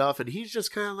that stuff, and he's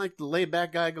just kind of like the laid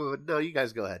back guy going, no, you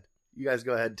guys go ahead. You guys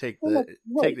go ahead and take the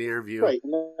interview. Right,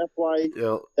 and that's why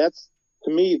to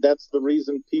me, that's the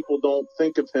reason people don't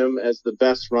think of him as the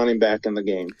best running back in the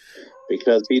game,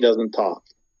 because he doesn't talk.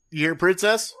 You hear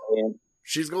Princess? And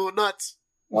she's going nuts.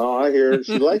 Oh, I hear her.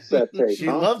 She likes that take. She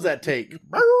loves that take.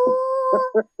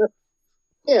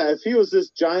 Yeah, if he was this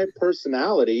giant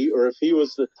personality, or if he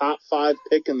was the top 5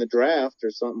 pick in the draft or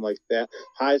something like that,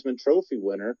 Heisman Trophy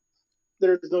winner,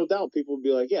 there's no doubt people would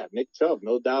be like, yeah, Nick Chubb,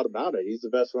 no doubt about it. He's the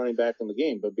best running back in the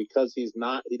game. But because he's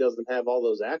not, he doesn't have all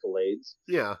those accolades.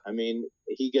 Yeah. I mean,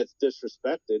 he gets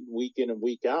disrespected week in and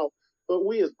week out. But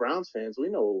we as Browns fans, we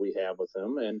know what we have with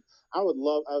him. And I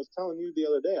was telling you the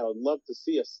other day, I would love to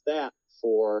see a stat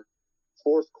for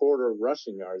fourth quarter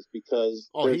rushing yards, because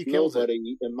there's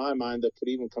nobody in my mind that could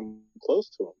even come close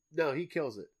to him. No, he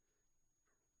kills it.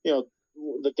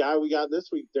 The guy we got this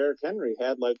week, Derrick Henry,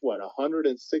 had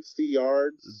 160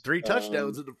 yards. 3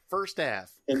 touchdowns in the first half.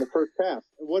 In the first half.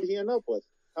 And what did he end up with?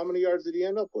 How many yards did he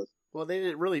end up with? Well, they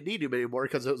didn't really need him anymore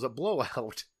because it was a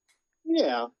blowout.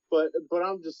 Yeah, but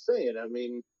I'm just saying, I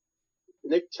mean,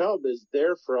 Nick Chubb is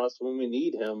there for us when we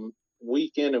need him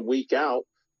week in and week out.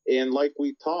 And like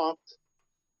we talked,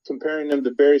 comparing him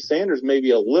to Barry Sanders maybe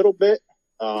a little bit,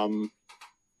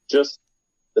 just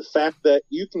the fact that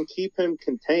you can keep him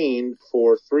contained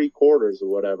for 3 quarters or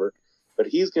whatever, but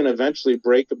he's going to eventually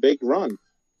break a big run.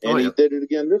 And he did it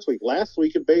again this week. Last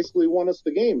week, it basically won us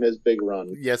the game, his big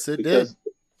run. Yes, it because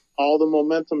did. All the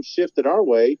momentum shifted our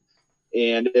way,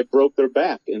 and it broke their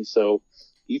back. And so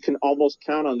you can almost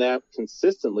count on that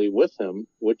consistently with him,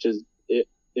 which is,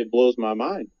 it blows my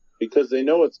mind, because they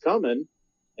know it's coming,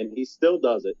 and he still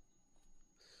does it.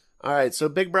 All right, so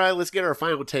Big Brian, let's get our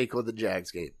final take on the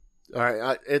Jags game. All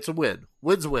right, it's a win.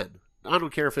 Win's a win. I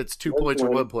don't care if it's 2 points or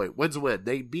 1 point. Win's a win.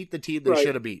 They beat the team they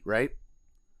should have beat, right?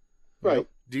 Right.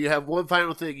 Do you have one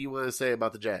final thing you want to say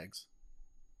about the Jags?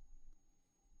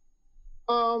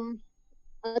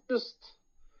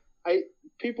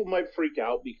 People might freak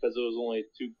out because it was only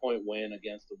a 2-point win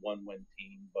against a 1-win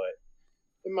team, but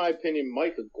in my opinion,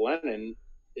 Micah Glennon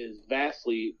is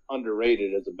vastly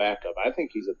underrated as a backup. I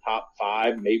think he's a top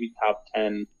 5, maybe top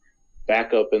 10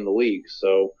 backup in the league.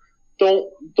 So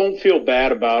don't feel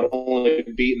bad about only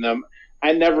beating them.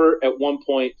 I never at one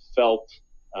point felt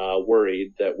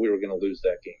worried that we were going to lose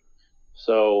that game.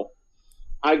 So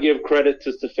I give credit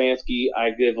to Stefanski.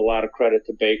 I give a lot of credit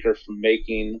to Baker for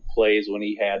making plays when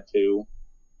he had to.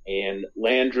 And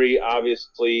Landry,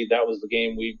 obviously, that was the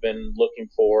game we've been looking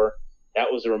for.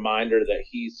 That was a reminder that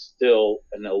he's still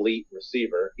an elite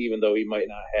receiver, even though he might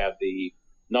not have the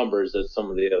numbers that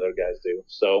some of the other guys do.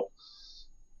 So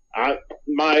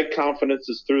my confidence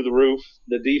is through the roof.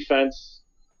 The defense,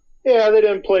 they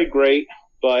didn't play great,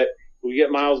 but we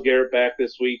get Myles Garrett back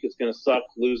this week. It's going to suck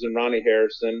losing Ronnie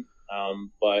Harrison.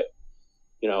 But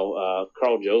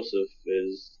Carl Joseph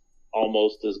is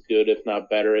almost as good, if not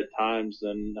better, at times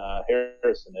than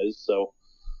Harrison is. So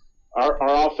our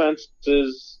offense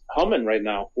is humming right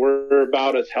now. We're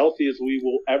about as healthy as we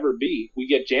will ever be. We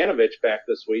get Janovich back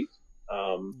this week.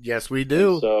 Yes, we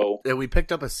do. And we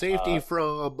picked up a safety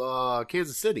from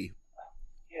Kansas City.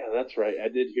 Yeah, that's right. I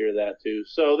did hear that too.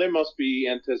 So they must be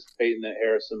anticipating that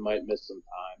Harrison might miss some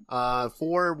time.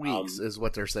 4 weeks is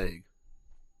what they're saying.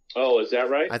 Oh, is that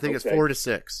right? I think it's 4 to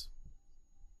 6.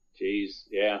 Jeez,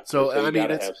 yeah. So I mean,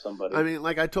 have somebody. I mean,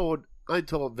 like I told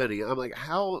Vinny, I'm like,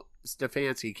 how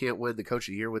Stefanski can't win the Coach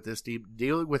of the Year with this team,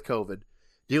 dealing with COVID,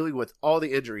 dealing with all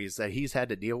the injuries that he's had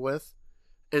to deal with,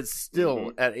 and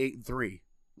still at 8-3.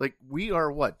 Like, we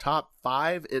are what, top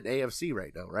 5 in AFC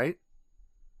right now, right?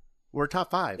 We're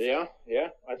top 5. Yeah.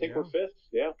 I think we're 5th.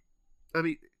 Yeah. I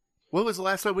mean, when was the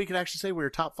last time we could actually say we were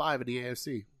top 5 in the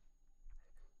AFC?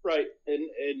 Right,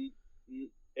 and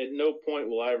at no point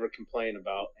will I ever complain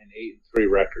about an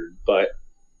 8-3 record, but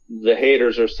the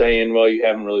haters are saying, well, you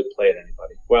haven't really played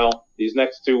anybody. Well, these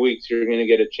next 2 weeks, you're going to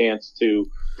get a chance to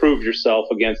prove yourself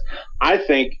against. I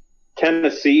think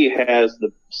Tennessee has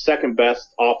the second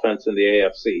best offense in the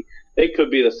AFC. They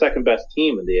could be the second best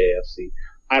team in the AFC.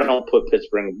 I don't put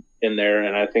Pittsburgh in there,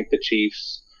 and I think the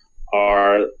Chiefs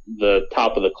are the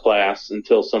top of the class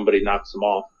until somebody knocks them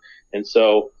off. And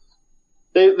so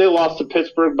they lost to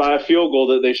Pittsburgh by a field goal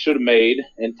that they should have made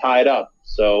and tied up.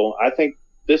 So I think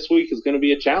this week is going to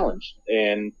be a challenge,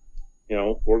 and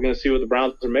we're going to see what the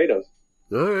Browns are made of.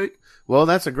 All right. Well,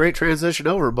 that's a great transition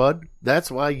over, bud. That's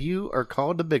why you are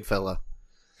called the big fella.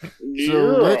 Yeah. So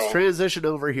let's transition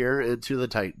over here into the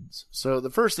Titans. So the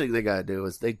first thing they got to do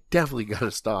is they definitely got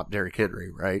to stop Derrick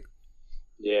Henry, right?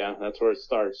 Yeah, that's where it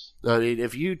starts. I mean,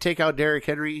 if you take out Derrick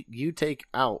Henry, you take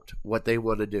out what they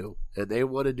want to do. And they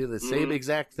want to do the same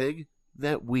exact thing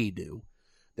that we do.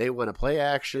 They want to play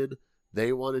action.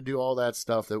 They want to do all that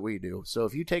stuff that we do. So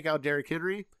if you take out Derrick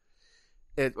Henry,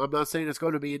 and I'm not saying it's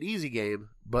going to be an easy game,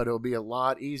 but it'll be a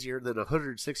lot easier than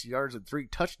 160 yards and 3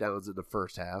 touchdowns in the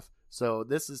first half. So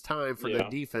this is time for the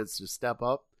defense to step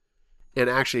up and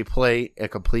actually play a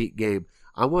complete game.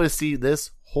 I want to see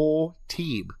this whole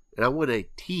team, and I want a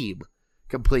team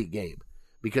complete game,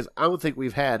 because I don't think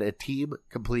we've had a team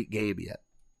complete game yet.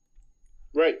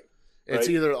 Right. It's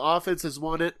either the offense has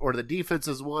won it, or the defense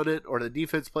has won it, or the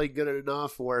defense played good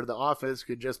enough where the offense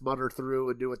could just mutter through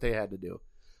and do what they had to do.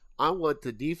 I want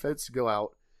the defense to go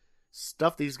out,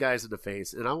 stuff these guys in the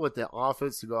face, and I want the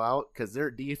offense to go out because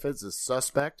their defense is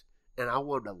suspect, and I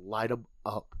want to light them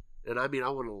up. And I mean, I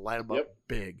want to light them up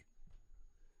big.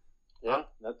 Yeah,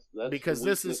 that's because the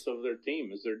weakness of their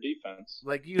team is their defense.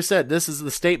 Like you said, this is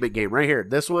the statement game right here.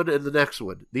 This one and the next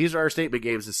one. These are our statement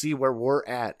games to see where we're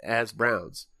at as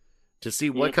Browns, to see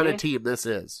what kind of team this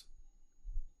is.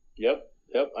 Yep.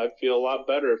 I feel a lot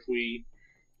better if we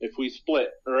split,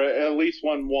 or at least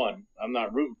 1-1. I'm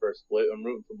not rooting for a split. I'm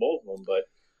rooting for both of them, but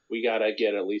we got to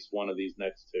get at least one of these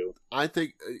next two. I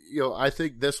think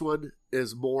this one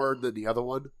is more than the other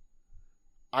one.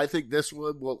 I think this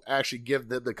one will actually give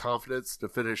them the confidence to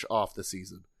finish off the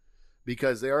season,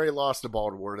 because they already lost to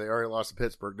Baltimore. They already lost to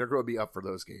Pittsburgh. They're going to be up for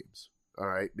those games. All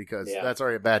right. Because that's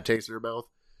already a bad taste in their mouth.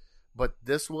 But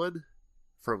this one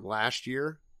from last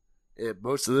year, and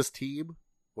most of this team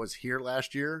was here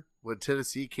last year when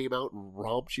Tennessee came out and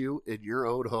romped you in your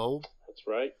own home. That's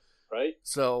right. Right.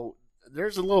 So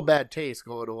there's a little bad taste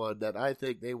going on that I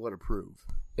think they want to prove.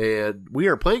 And we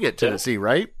are playing at Tennessee,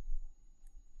 right?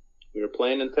 We were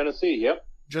playing in Tennessee. Yep.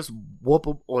 Just whoop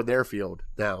them on their field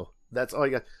now. That's all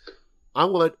you got. I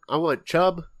want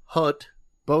Chubb, Hunt,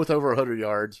 both over 100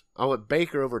 yards. I want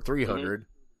Baker over 300.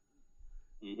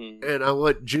 And I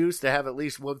want Juice to have at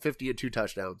least 150 and 2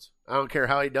 touchdowns. I don't care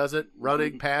how he does it,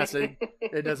 running, passing.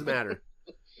 It doesn't matter.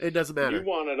 It doesn't matter. You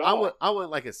want it all. I want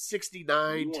like a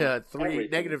 69 to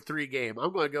 -3 game.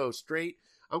 I'm going to go straight.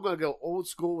 I'm going to go old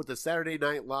school with the Saturday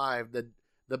Night Live.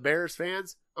 The Bears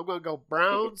fans, I'm going to go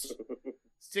Browns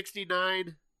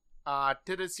 69,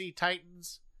 Tennessee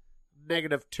Titans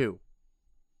 -2.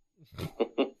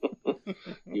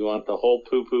 You want the whole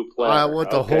poo-poo platter. I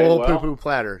want the whole poo-poo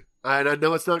platter. And I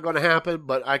know it's not going to happen,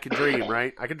 but I can dream,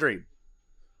 right? I can dream.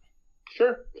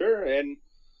 Sure. And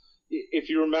if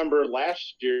you remember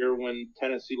last year when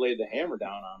Tennessee laid the hammer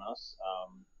down on us,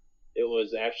 it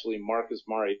was actually Marcus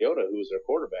Mariota who was their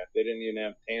quarterback. They didn't even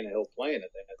have Tannehill playing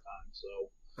at that time. So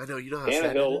I know, you know how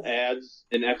Tannehill adds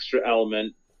an extra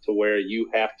element to where you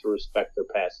have to respect their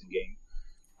passing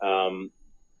game.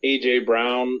 A.J.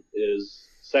 Brown is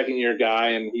second-year guy,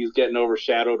 and he's getting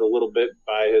overshadowed a little bit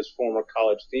by his former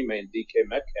college teammate, DK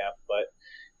Metcalf, but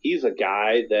he's a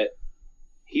guy that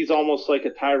he's almost like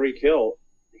a Tyreek Hill.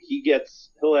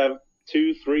 He'll have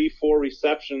 2, 3, 4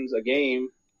 receptions a game,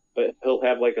 but he'll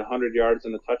have like 100 yards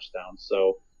and a touchdown.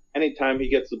 So anytime he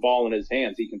gets the ball in his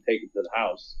hands, he can take it to the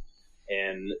house.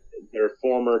 And their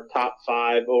former top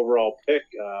 5 overall pick,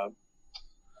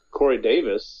 Corey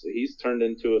Davis, he's turned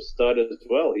into a stud as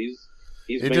well. He's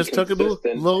It been just took him a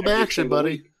consistent little every action, single buddy.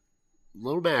 week.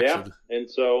 Little Yeah, action. and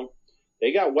so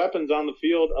they got weapons on the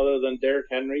field other than Derrick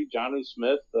Henry. Jonnu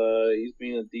Smith, he's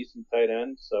being a decent tight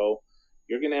end. So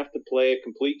you're going to have to play a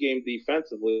complete game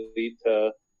defensively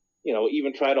to,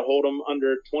 even try to hold them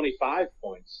under 25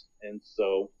 points. And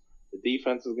so the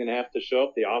defense is going to have to show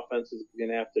up. The offense is going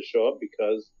to have to show up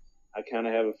because I kind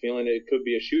of have a feeling it could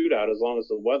be a shootout as long as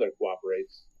the weather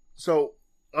cooperates. So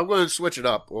I'm going to switch it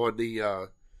up on the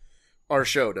our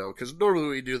show now, because normally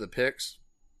we do the picks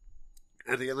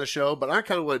at the end of the show, but I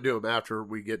kind of want to do them after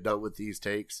we get done with these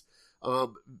takes.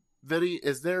 Vinny,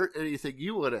 is there anything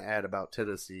you want to add about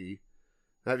Tennessee?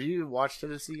 Have you watched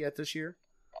Tennessee yet this year?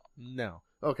 No.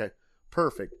 Okay,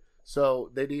 perfect.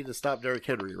 So they need to stop Derrick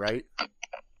Henry, right?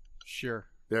 Sure.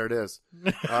 There it is.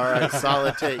 All right,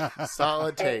 solid take.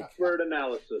 Solid take. Expert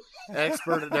analysis.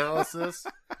 Expert analysis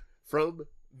from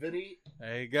Vinny,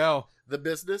 There you go. the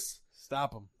business.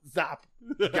 Stop him. Stop.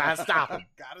 Gotta stop him.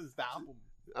 Gotta stop him.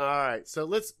 All right, so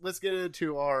let's get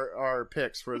into our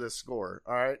picks for this score.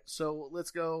 All right, so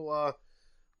let's go.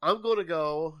 I'm going to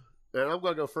go, and I'm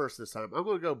going to go first this time. I'm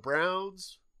going to go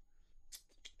Browns.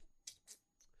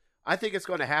 I think it's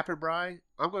going to happen, Bri.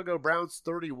 I'm going to go Browns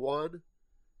 31,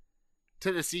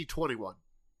 Tennessee 21.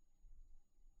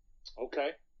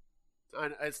 Okay.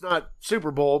 It's not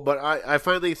Super Bowl, but I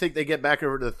finally think they get back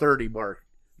over to the 30 mark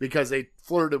because they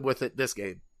flirted with it this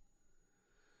game.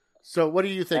 So what do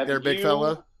you think there, big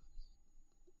fella?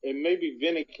 And maybe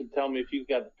Vinny can tell me if he's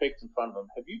got the picks in front of him.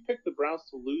 Have you picked the Browns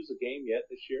to lose a game yet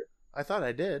this year? I thought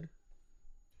I did.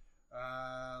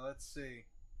 Let's see.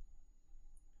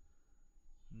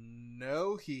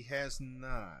 No, he has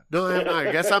not. No, I'm not.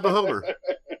 I guess I'm a homer.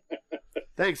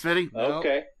 Thanks, Vinny. Nope.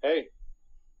 Okay. Hey.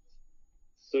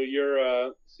 So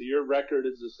your record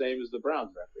is the same as the Browns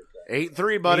record.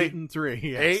 8-3, buddy. 8-3.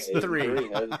 Yes.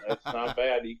 8-3. That's not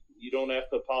bad. You don't have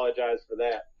to apologize for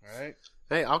that. All right.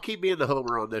 Hey, I'll keep being the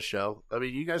homer on this show. I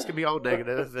mean, you guys can be all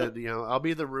negative, and I'll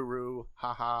be the roo-roo,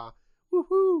 ha-ha,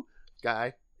 woo-hoo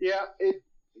guy. Yeah,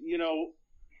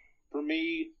 for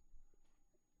me,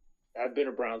 I've been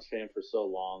a Browns fan for so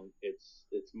long. It's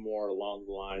more along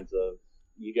the lines of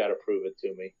you got to prove it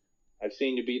to me. I've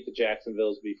seen you beat the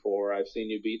Jacksonvilles before. I've seen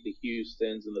you beat the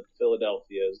Houstons and the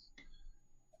Philadelphias.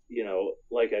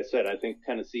 Like I said, I think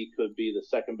Tennessee could be the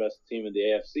second best team in the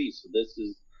AFC. So this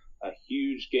is a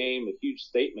huge game, a huge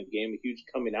statement game, a huge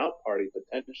coming out party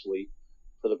potentially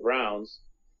for the Browns.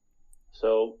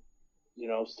 So,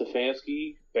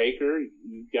 Stefanski, Baker,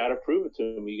 you got to prove it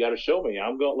to me. You got to show me.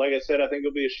 I'm going. Like I said, I think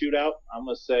it'll be a shootout. I'm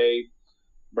gonna say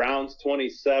Browns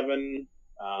 27.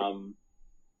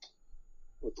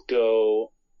 Let's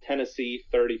go Tennessee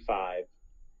 35.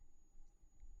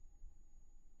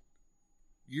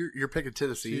 You're picking So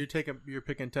Tennessee. you're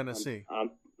picking Tennessee.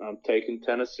 I'm taking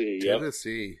Tennessee. Yep.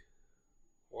 Tennessee.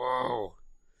 Whoa.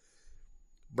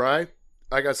 Bri,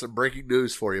 I got some breaking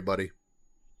news for you, buddy.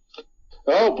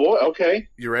 Oh boy. Okay,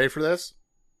 You ready for this?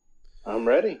 I'm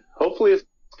ready. Hopefully, it's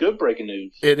good breaking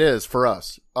news. It is for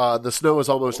us. The snow is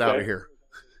almost out of Okay. here.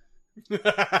 The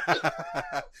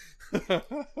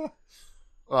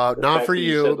Not fact for that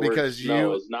you said the word because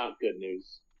snow you. is not good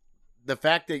news. The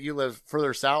fact that you live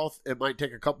further south, it might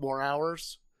take a couple more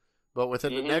hours, but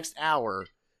within the Mhm. next hour,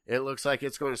 it looks like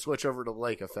it's going to switch over to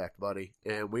lake effect, buddy.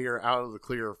 And we are out of the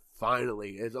clear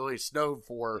finally. It's only snowed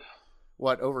for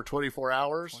over 24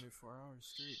 hours? 24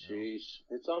 hours straight. now. Jeez,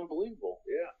 it's unbelievable.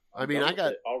 Yeah. I mean, Done I with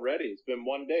got it already. It's been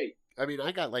one day.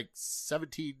 I got like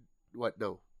 17. What?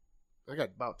 No, I got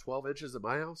about 12 inches at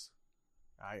my house.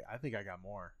 I think I got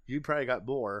more. You probably got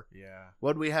more. Yeah.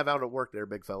 What do we have out at work there,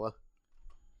 big fella?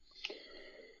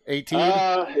 18.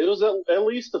 It was at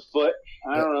least a foot.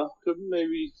 I don't know. Could be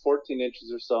maybe 14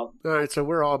 inches or something. All right, so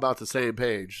we're all about the same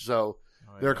page. So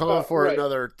Oh, they're yeah. calling for Right.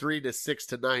 another 3 to 6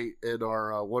 tonight in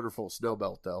our wonderful snow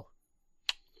belt, though.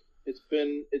 It's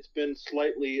been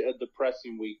slightly a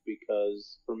depressing week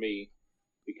because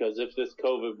if this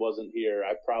COVID wasn't here,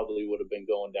 I probably would have been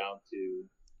going down to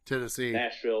Tennessee.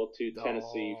 Nashville to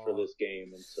Tennessee for this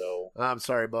game, and so I'm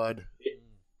sorry, bud.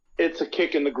 it's a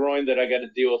kick in the groin that I got to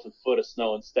deal with a foot of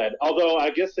snow instead. Although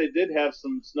I guess they did have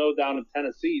some snow down in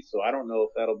Tennessee, so I don't know if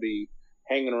that'll be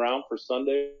hanging around for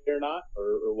Sunday or not,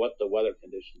 or what the weather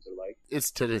conditions are like.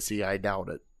 It's Tennessee. I doubt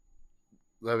it.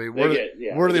 I mean, They we're get-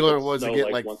 yeah, the they only get ones that snow get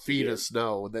like like once a feet year. of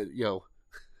snow. That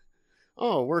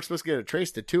Oh, we're supposed to get a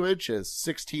trace to 2 inches.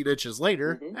 16 inches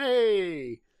later. Mhm.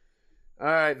 Hey. All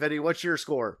right, Vinny, what's your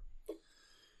score?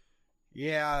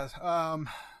 Yeah.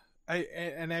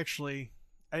 I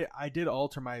did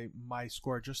alter my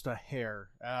score just a hair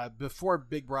before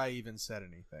Big Bry even said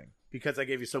anything. Because I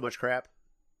gave you so much crap?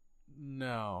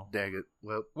 No. Dang it.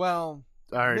 Well,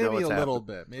 I already know maybe what's a little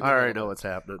happening. bit. Maybe I a already little know bit. what's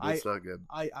happening. It's not good.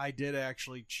 I did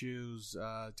actually choose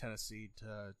Tennessee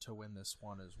to win this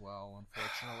one as well,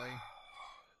 unfortunately.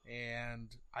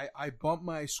 And I bumped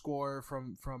my score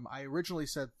from I originally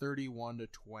said 31 to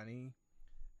 20,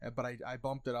 but I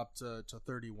bumped it up to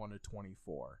 31 to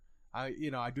 24. I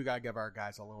do gotta give our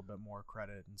guys a little bit more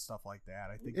credit and stuff like that.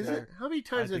 I think How many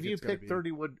times I have think you it's gonna picked be-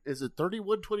 31? Is it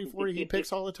 31-24 he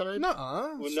picks all the time?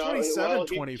 Nuh-uh. Well, It's no,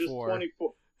 27-24.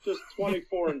 Just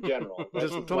 24 in general. That's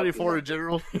Just as much 24 in as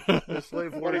general? Just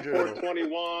 24 in 24, general.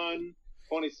 21,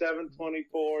 27,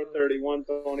 24, 31,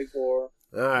 24.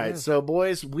 All right, Yeah. so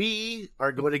boys, we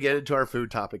are going to get into our food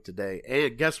topic today,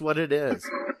 and guess what it is?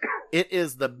 It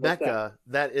is the What's mecca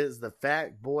that is the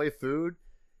fat boy food.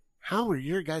 How are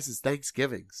your guys'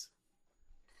 Thanksgivings?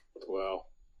 Well,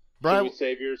 Brian, should we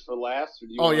save yours for last? Or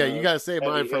do you oh yeah, wanna you got to save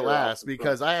heavy mine for hitter last off the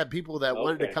because front? I had people that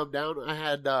wanted to Okay. come down.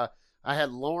 I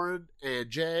had Lauren and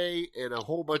Jay and a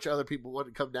whole bunch of other people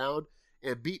wanted to come down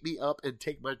and beat me up and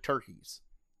take my turkeys.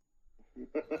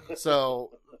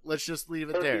 So let's just leave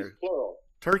it Turkeys, there. plural.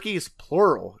 Turkeys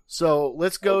plural. So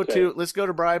let's go Okay.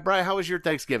 to Brian. Brian, how was your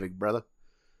Thanksgiving, brother?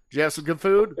 Did you have some good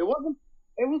food? It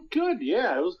was good.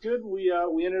 Yeah, it was good. We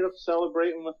ended up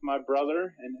celebrating with my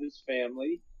brother and his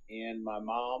family and my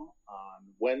mom on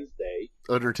Wednesday.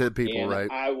 Under 10 people, and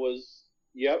right? I was.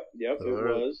 Yep. It All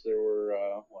right. was. There were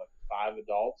 5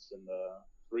 adults and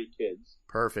 3 kids.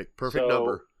 Perfect So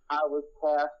number. I was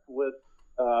tasked with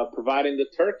providing the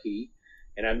turkey,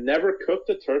 and I've never cooked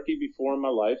a turkey before in my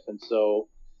life, and so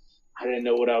I didn't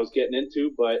know what I was getting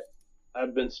into. But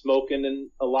I've been smoking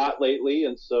a lot lately,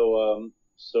 and so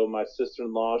my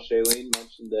sister-in-law Shailene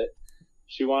mentioned that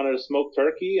she wanted a smoked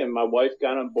turkey, and my wife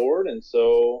got on board, and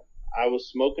so I was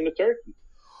smoking a turkey.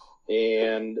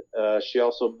 And she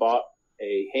also bought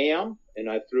a ham, and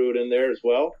I threw it in there as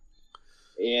well.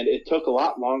 And it took a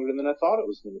lot longer than I thought it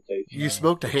was going to take. You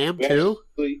smoked a ham We too?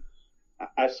 actually-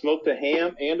 I smoked a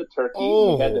ham and a turkey.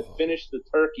 Oh. We had to finish the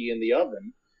turkey in the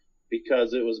oven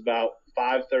because it was about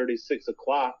 5:30, 6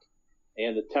 o'clock,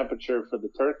 and the temperature for the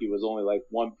turkey was only like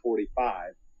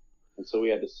 145. And so we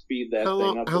had to speed that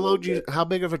thing up. How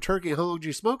big of a turkey? How long did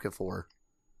you smoke it for?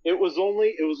 It was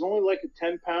only like a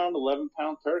 10-pound,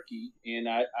 11-pound turkey, and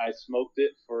I smoked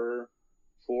it for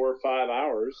 4 or 5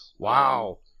 hours.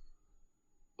 Wow.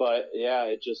 But yeah,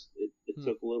 it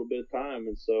took a little bit of time,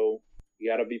 and so you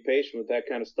got to be patient with that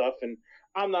kind of stuff. And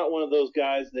I'm not one of those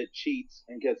guys that cheats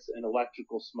and gets an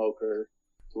electrical smoker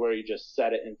to where you just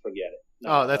set it and forget it.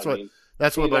 No, That's I mean,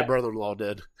 what see my that- brother-in-law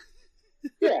did.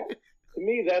 yeah. To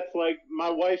me, that's like my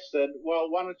wife said, well,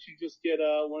 why don't you just get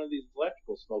one of these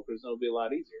electrical smokers and it'll be a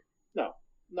lot easier. No, I'm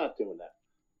not doing that.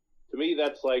 To me,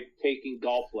 that's like taking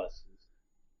golf lessons.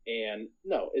 And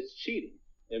no, it's cheating.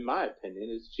 In my opinion,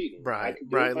 it's cheating. I can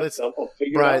do it myself. I'll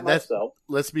figure it out myself.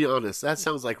 Let's be honest. That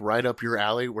sounds like right up your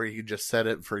alley where you just set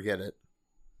it and forget it.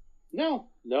 No.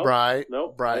 Bri,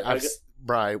 No.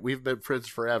 Bri, we've been friends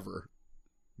forever.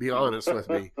 Be honest with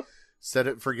me. Set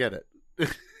it and forget it.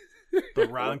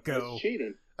 Bronco. That's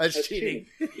cheating. That's cheating.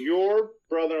 Your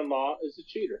brother-in-law is a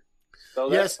cheater. So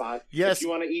Yes, that's fine. yes. If you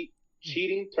want to eat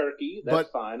cheating turkey, that's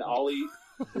fine. I'll eat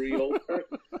real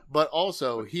turkey. But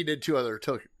also, he did 2 other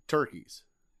turkeys.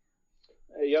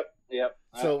 Yep.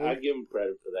 So I give him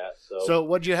credit for that. So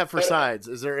what'd you have for sides?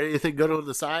 Is there anything good on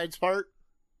the sides part?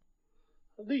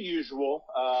 The usual.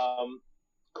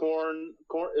 Corn.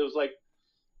 It was like,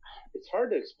 it's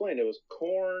hard to explain. It was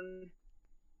corn.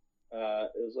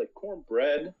 It was like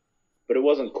cornbread, but it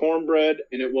wasn't cornbread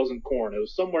and it wasn't corn. It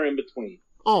was somewhere in between.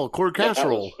 Oh, corn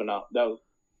casserole. That was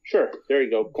sure. There you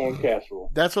go. Corn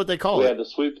casserole. That's what they call We it. had the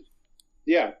sweet.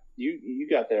 Yeah, you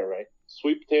got that right.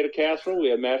 Sweet potato casserole. We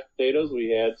had mashed potatoes.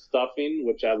 We had stuffing,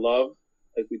 which I love,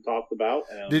 like we talked about.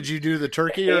 Did you do the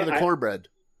turkey or the cornbread?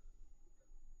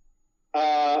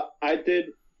 I did.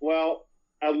 Well,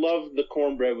 I love the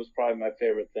cornbread. Was probably my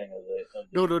favorite thing of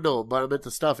the No. But I meant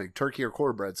the stuffing, turkey or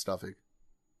cornbread stuffing.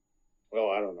 Oh,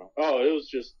 I don't know. Oh, it was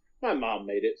just my mom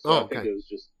made it, so I think it was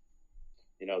just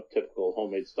typical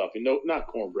homemade stuffing. No, not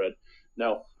cornbread.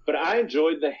 No, but I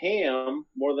enjoyed the ham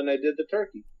more than I did the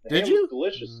turkey. The ham was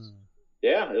delicious.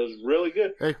 Yeah, it was really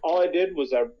good. Hey. All I did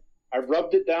was I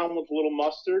rubbed it down with a little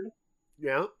mustard.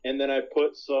 Yeah. And then I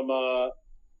put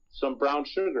some brown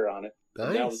sugar on it. Nice.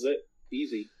 And that was it.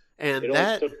 Easy. And it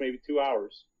only took maybe 2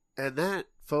 hours. And that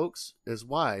folks, is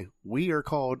why we are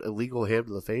called Illegal Ham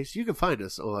to the Face. You can find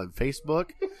us on Facebook,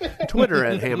 Twitter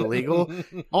at Ham Illegal,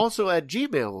 also at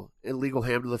Gmail,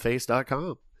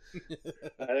 illegalhamtotheface.com.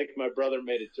 I think my brother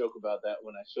made a joke about that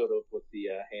when I showed up with the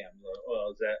ham.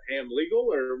 Well, is that ham legal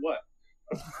or what?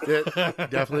 It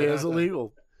definitely is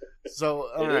illegal. So,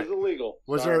 all It right. is illegal.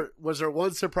 Was Sorry. there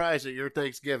one surprise at your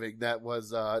Thanksgiving that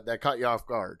was that caught you off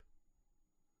guard?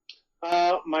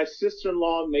 My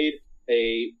sister-in-law made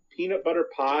a peanut butter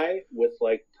pie with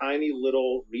like tiny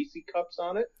little Reese cups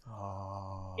on it,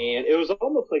 Oh. and it was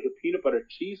almost like a peanut butter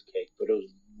cheesecake, but it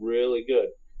was really good.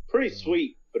 Pretty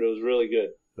sweet, but it was really good.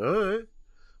 All right.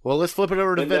 Well, let's flip it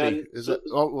over to And Vinny. then- Is it?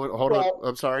 Oh, hold on.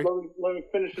 I'm sorry. Let me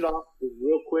finish it off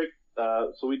real quick.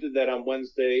 So we did that on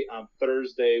Wednesday. On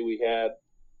Thursday, we had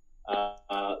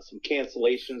some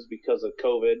cancellations because of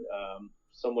COVID.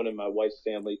 Someone in my wife's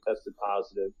family tested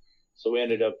positive. So we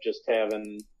ended up just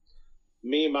having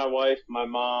me, my wife, my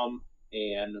mom,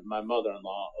 and my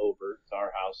mother-in-law over to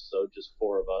our house. So just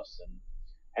 4 of us, and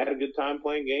had a good time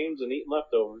playing games and eating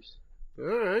leftovers.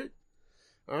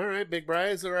 All right, Big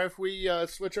Brian. Is it all right if we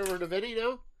switch over to Vinny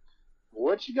now?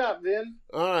 What you got, Vin?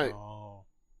 All right. Oh.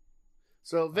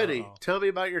 So, Vinny, Uh-oh. tell me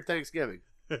about your Thanksgiving.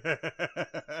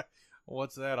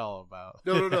 What's that all about?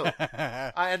 No.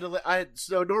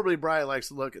 So normally Brian likes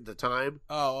to look at the time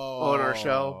on our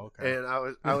show, okay. and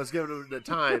I was giving him the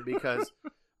time because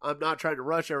I'm not trying to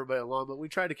rush everybody along, but we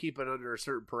try to keep it under a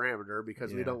certain parameter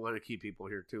because we Yeah. don't want to keep people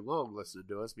here too long listening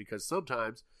to us, because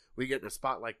sometimes we get in a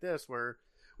spot like this where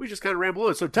we just kind of ramble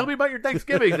on. So tell me about your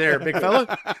Thanksgiving there, big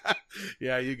fella.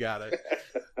 Yeah, you got it.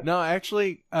 No,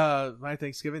 actually, my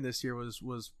Thanksgiving this year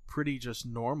was pretty just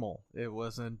normal. It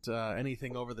wasn't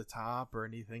anything over the top or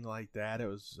anything like that. It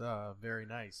was very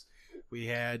nice. We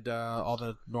had all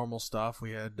the normal stuff.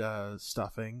 We had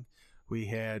stuffing. We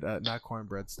had not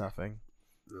cornbread stuffing.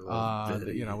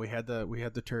 Vinny. We had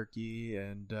the turkey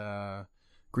and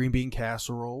green bean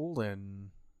casserole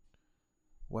and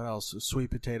what else?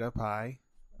 Sweet potato pie.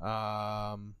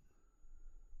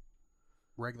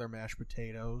 Regular mashed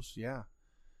potatoes. Yeah.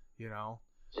 Now,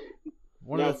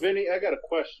 Vinny, I got a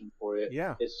question for you.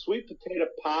 Yeah. Is sweet potato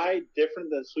pie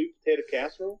different than sweet potato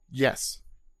casserole? Yes.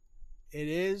 It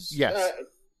is. Yes.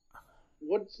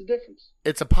 What's the difference?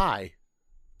 It's a pie.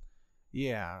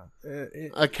 Yeah.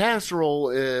 A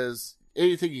casserole is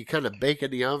anything you kind of bake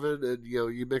in the oven and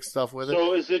you mix stuff with it.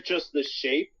 So is it just the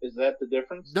shape? Is that the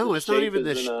difference? No, The it's not shape even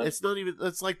is this. in a- It's not even.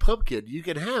 It's like pumpkin. You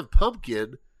can have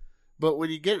pumpkin, but when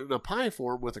you get it in a pie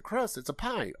form with a crust, it's a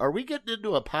pie. Are we getting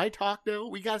into a pie talk now?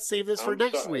 We got to save this for I'm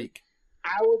next sorry. week.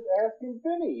 I was asking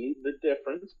Vinny the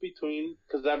difference between,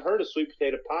 because I've heard of sweet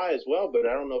potato pie as well, but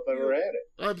I don't know if I've ever had it.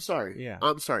 I'm sorry. Yeah.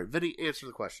 I'm sorry. Vinny, answer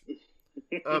the question.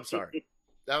 I'm sorry.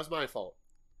 That was my fault.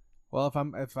 Well,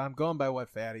 if I'm going by what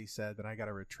Fatty said, then I got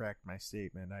to retract my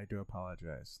statement. I do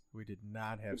apologize. We did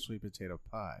not have sweet potato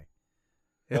pie.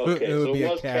 Okay, it would so be it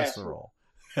a was casserole.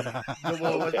 The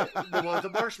one with the one with the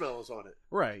marshmallows on it.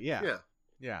 Right? Yeah. Yeah.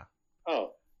 Yeah.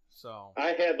 Oh, So.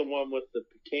 I had the one with the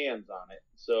pecans on it,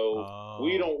 so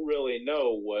we don't really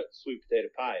know what sweet potato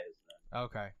pie is.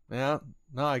 Okay. Yeah.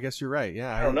 No, I guess you're right.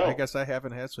 Yeah. I don't know. I guess I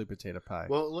haven't had sweet potato pie.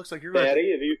 Well, it looks like you're going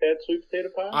Daddy, have you had sweet potato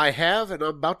pie? I have, and I'm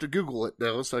about to Google it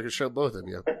now so I can show both of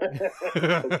you.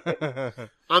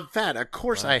 I'm fat. Of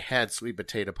course, Wow. I had sweet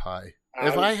potato pie.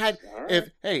 If I had, All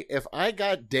right. if I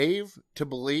got Dave to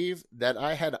believe that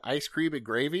I had ice cream and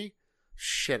gravy,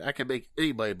 shit, I can make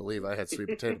anybody believe I had sweet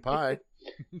potato pie.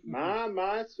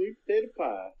 my sweet potato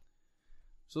pie.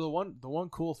 So the one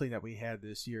cool thing that we had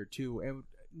this year too, and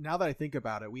now that I think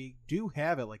about it, we do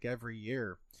have it like every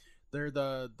year. They're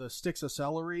the sticks of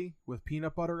celery with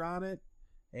peanut butter on it,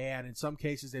 and in some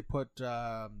cases they put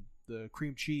the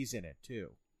cream cheese in it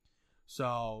too.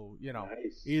 So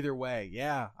Nice. either way,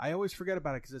 yeah, I always forget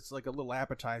about it because it's like a little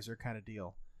appetizer kind of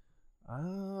deal.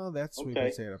 Oh, that's sweet Okay.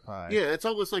 potato pie. Yeah, it's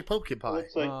almost like pumpkin pie.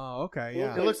 Looks like, Oh, okay,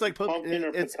 yeah. It looks like pumpkin or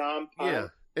it's pecan pie. yeah.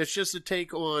 It's just a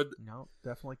take on. No,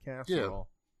 definitely casserole.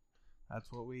 That's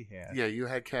what we had. Yeah, you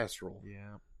had casserole.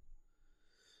 Yeah.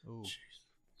 Ooh.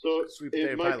 So Sweet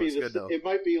potato it pie might be looks good, though. it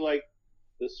might be like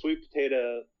the sweet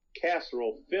potato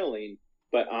casserole filling,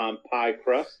 but on pie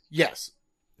crust. Yes,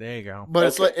 There you go. but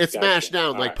it's Okay, like it's gotcha. mashed down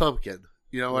All like right. pumpkin.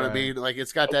 You know what I Right. mean? Like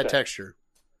it's got that Okay. texture.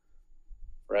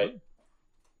 Right.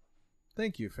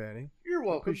 Thank you, Fatty. You're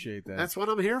welcome. Appreciate that. That's what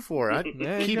I'm here for. I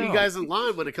There keep you go. guys in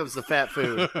line when it comes to fat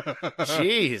food.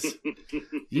 Jeez,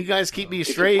 you guys keep me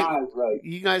straight. Pie's right.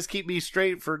 You guys keep me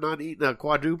straight for not eating a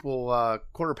quadruple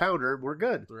quarter pounder, and we're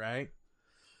good. Right.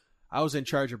 I was in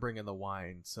charge of bringing the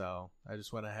wine, so I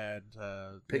just went ahead.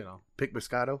 Pick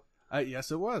Moscato. Yes,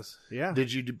 it was. Yeah.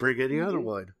 Did you bring any other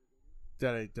wine?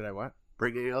 Did I what?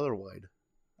 bring any other wine?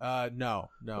 No.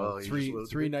 Oh, you just three went with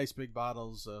three the- nice big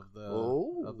bottles of the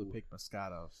Oh. pink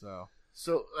Moscato. So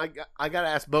So I got to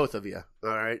ask both of you. All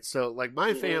right. So like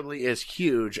my Mhm. family is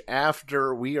huge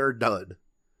after we are done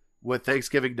with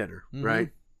Thanksgiving dinner, Mhm.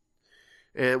 right?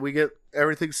 And we get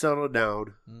everything settled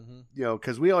down, you know,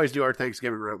 because we always do our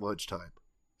Thanksgiving around lunchtime.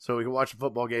 So we can watch the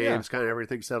football games, kind of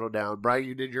everything settled down. Brian,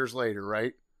 you did yours later,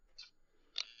 right?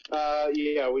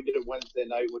 Yeah, we did it Wednesday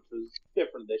night, which was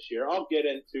different this year. I'll get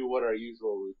into what our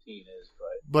usual routine is,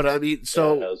 but But I mean, yeah,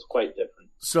 so it was quite different.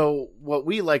 so what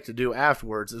we like to do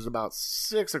afterwards is about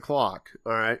 6:00.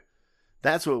 All right,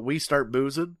 that's when we start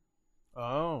boozing,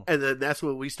 oh and then that's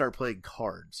when we start playing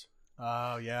cards.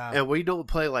 yeah. And we don't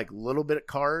play like little bit of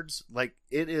cards. Like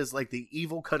it is like the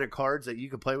evil kind of cards that you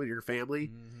can play with your family,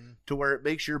 Mhm. to where it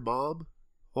makes your mom.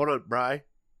 Hold on, Bri.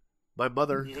 My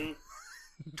mother Mhm.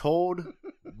 told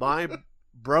my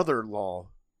brother-in-law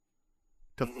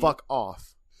to Mhm. fuck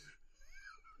off.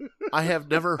 I have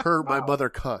never heard my mother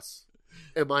cuss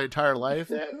in my entire life,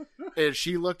 That, and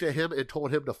she looked at him and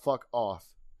told him to fuck off.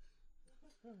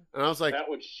 And I was like, that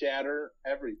would shatter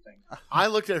everything. I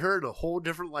looked at her in a whole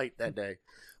different light that day.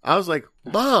 I was like,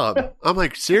 Mom. I'm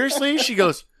like, seriously? She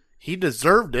goes, he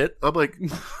deserved it. I'm like,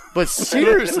 but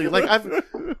seriously, like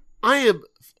I am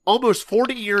almost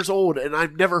 40 years old and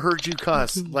I've never heard you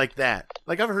cuss like that.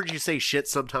 Like I've heard you say shit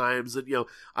sometimes, and you know,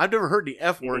 I've never heard the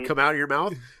F word Mhm. come out of your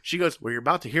mouth. She goes, well, you're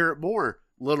about to hear it more,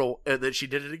 little, and then she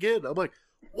did it again. I'm like,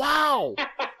 wow.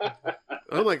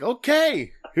 I'm like,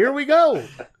 okay, here we go.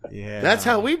 Yeah. That's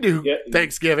how we do Yeah.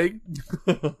 Thanksgiving.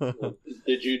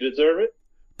 Did you deserve it?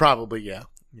 Probably, yeah.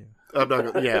 Yeah. I'm not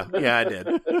gonna. Yeah, I did.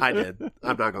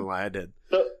 I'm not gonna lie, I did.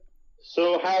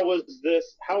 So how was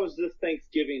this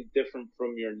Thanksgiving different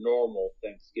from your normal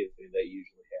Thanksgiving that you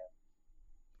usually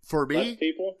have? For Less me,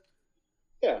 people?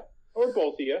 Yeah, or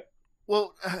both of you.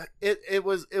 well, it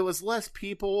was less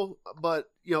people, but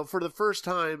you know, for the first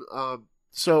time.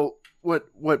 So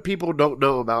what people don't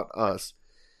know about us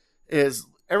is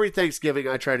every Thanksgiving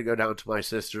I try to go down to my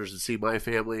sister's and see my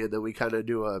family, and then we kind of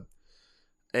do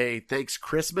a Thanks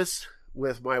Christmas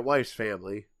with my wife's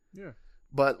family. Yeah.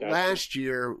 But Gotcha. last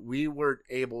year we weren't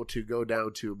able to go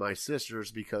down to my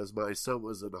sister's because my son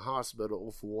was in the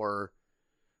hospital for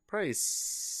probably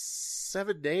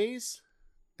 7 days,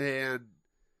 and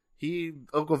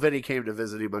Uncle Vinny came to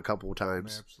visit him a couple of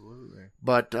times. Absolutely.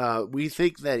 But we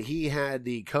think that he had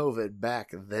the COVID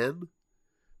back then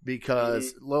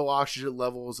because low oxygen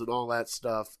levels and all that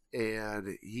stuff,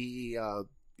 and he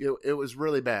it was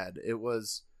really bad. It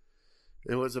was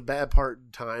a bad part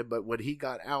in time, but when he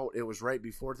got out, it was right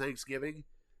before Thanksgiving,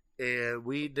 and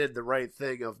we did the right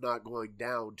thing of not going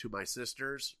down to my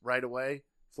sister's right away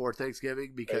for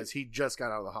Thanksgiving because he just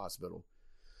got out of the hospital.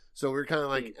 So we were kind of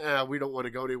like, we don't want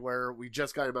to go anywhere. We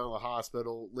just got him out of the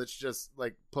hospital. Let's just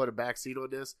like put a backseat on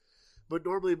this. But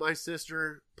normally my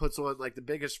sister puts on like the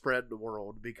biggest spread in the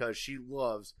world because she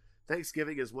loves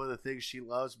Thanksgiving is one of the things she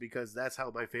loves because that's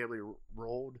how my family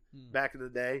rolled back in the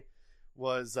day.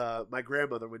 Was my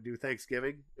grandmother would do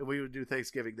Thanksgiving, and we would do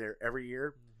Thanksgiving there every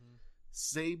year.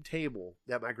 Same table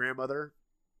that my grandmother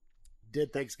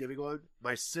did Thanksgiving on,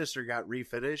 my sister got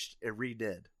refinished and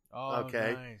redid. Oh,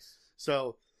 Okay. nice.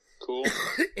 So Cool.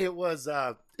 it was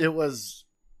a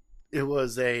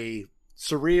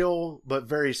surreal but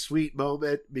very sweet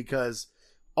moment because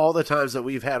all the times that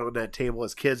we've had on that table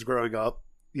as kids growing up,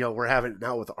 you know, we're having it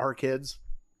now with our kids.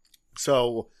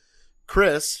 So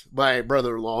Chris, my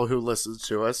brother-in-law who listens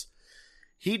to us,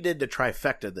 he did the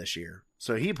trifecta this year.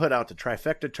 So he put out the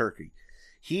trifecta turkey.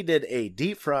 He did a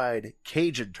deep fried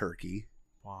Cajun turkey.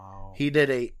 Wow. He did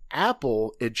a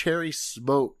apple and cherry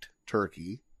smoked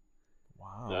turkey.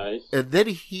 Wow. Nice. And then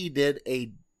he did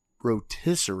a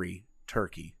rotisserie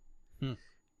turkey.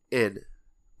 And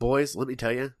boys, let me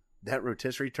tell you, that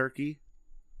rotisserie turkey,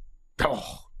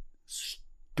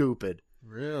 stupid.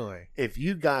 Really? If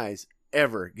you guys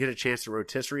ever get a chance to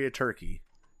rotisserie a turkey,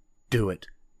 do it.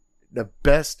 The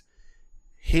best,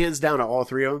 hands down, of all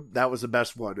three of them, that was the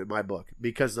best one in my book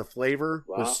because the flavor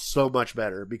Wow. was so much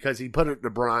better because he put it in the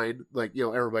brine like, you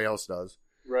know, everybody else does.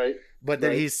 Right. But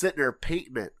then Right. he's sitting there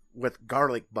painting it with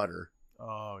garlic butter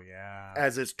Oh, yeah.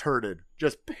 as it's turning.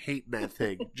 Just painting that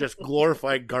thing. Just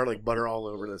glorified garlic butter all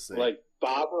over this thing. Like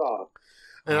Bob Ross.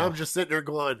 And I'm just sitting there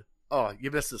going, oh,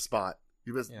 you missed the spot.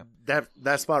 You missed Yeah.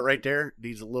 that spot right there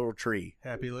needs a little tree.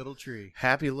 Happy little tree.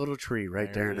 Happy little tree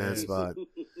right there There in it that is.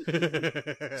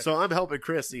 spot. So I'm helping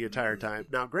Chris the entire time.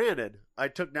 Now, granted, I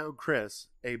took down Chris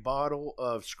a bottle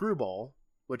of Screwball,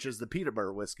 which is the peanut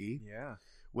butter whiskey, yeah.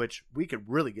 which we could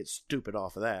really get stupid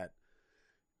off of that.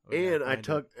 Oh, yeah, and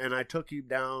find it. I took him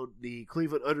down the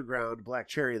Cleveland Underground Black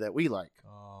Cherry that we like.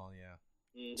 Oh yeah.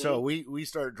 Mhm. So we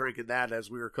started drinking that as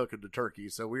we were cooking the turkey.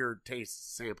 So we were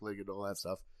taste sampling and all that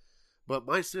stuff. But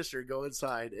my sister go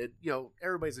inside, and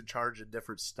everybody's in charge of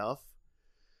different stuff.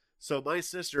 So my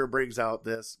sister brings out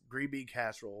this green bean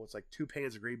casserole. It's like 2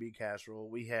 pans of green bean casserole.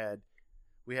 We had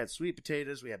sweet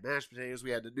potatoes, we had mashed potatoes,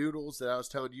 we had the noodles that I was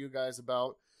telling you guys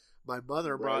about. My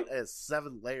mother brought a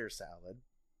 7-layer salad,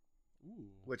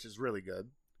 which is really good.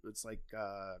 It's like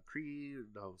sour cream.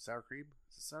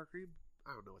 Is it sour cream?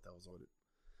 I don't know what that was on it.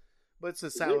 But it's a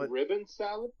salad. Is it ribbon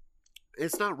salad?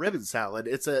 It's not ribbon salad.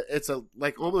 It's a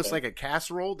like almost like a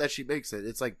casserole that she makes it.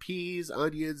 It's like peas,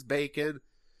 onions, bacon,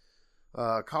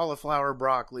 cauliflower,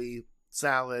 broccoli,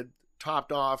 salad,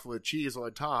 topped off with cheese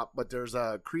on top. But there's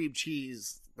a cream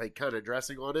cheese like kind of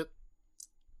dressing on it.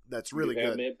 That's really You had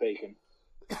good. me at bacon.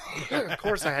 Of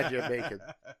course, I had you at bacon.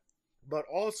 But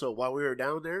also, while we were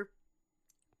down there,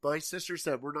 my sister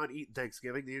said we're not eating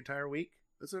Thanksgiving the entire week.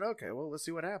 I said, okay, well, let's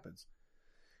see what happens.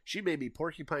 She made me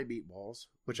porcupine meatballs,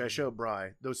 which I showed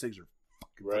Bri. Those things are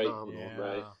fucking phenomenal. Yeah.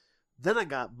 Right. Then I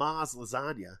got Ma's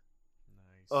lasagna.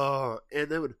 Nice. And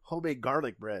then with homemade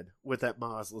garlic bread with that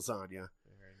Ma's lasagna.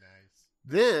 Very nice.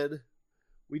 Then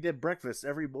we did breakfast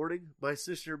every morning. My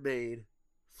sister made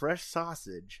fresh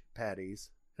sausage patties,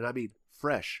 and I mean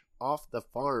fresh, off the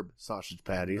farm sausage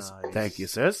patties. Nice. Thank you,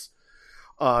 sis.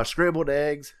 Scrambled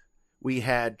eggs. We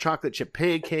had chocolate chip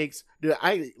pancakes. Dude,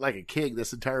 I ate like a king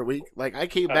this entire week. Like I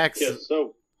came back. I guess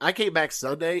so. I came back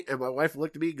Sunday, and my wife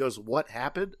looked at me and goes, "What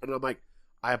happened?" And I'm like,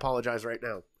 "I apologize right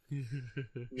now."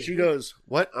 She goes,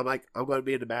 "What?" I'm like, "I'm going to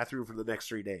be in the bathroom for the next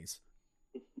 3 days."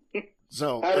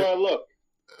 So, How do I look?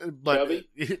 but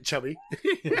chubby.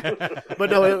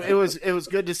 But no, it was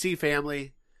good to see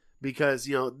family because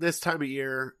this time of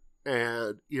year,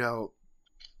 and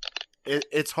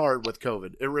it's hard with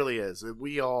COVID. It really is, and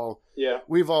we've all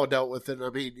dealt with it. I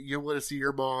mean, you want to see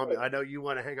your mom. I know you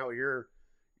want to hang out with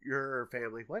your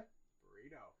family. What?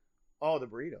 Burrito. Oh, the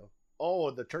burrito.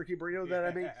 Oh, the turkey burrito that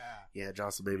I made? Yeah,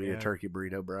 Jocelyn made me a turkey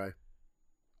burrito, Bri.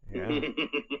 Yeah.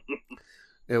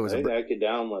 It was I could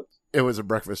down with. It was a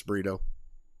breakfast burrito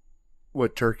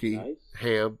with turkey, Nice.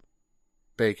 ham,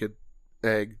 bacon,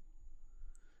 egg,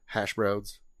 hash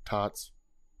browns, tots.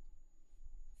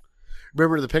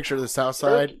 Remember the picture of the South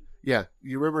Side? Turkey. Yeah,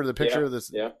 you remember the picture of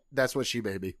this? Yeah. That's what she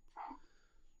made me.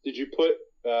 Did you put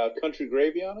country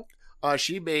gravy on it?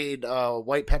 She made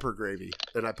white pepper gravy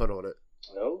that I put on it.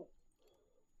 No.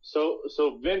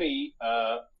 So Vinny,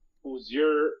 was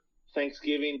your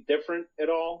Thanksgiving different at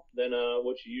all than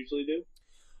what you usually do?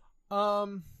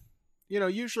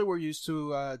 Usually we're used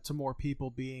to more people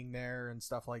being there and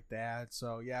stuff like that.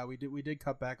 So yeah, we did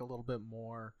cut back a little bit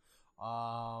more.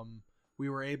 We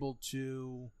were able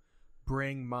to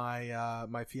bring my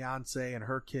my fiance and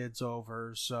her kids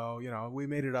over, so we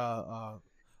made it a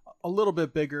little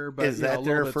bit bigger, but Is that a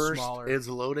their little bit first smaller.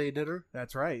 Anzalone dinner?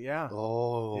 That's right, yeah.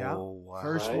 Oh, Yeah. wow.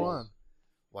 First Nice. one.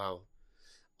 Wow.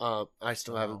 I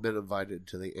still haven't been invited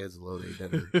to the Anzalone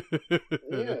dinner.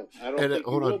 Yeah, I don't And think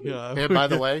hold you on. will be. Yeah. And by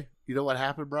the way, you know what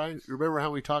happened, Brian? Remember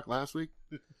how we talked last week?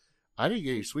 I didn't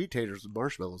get any sweet taters and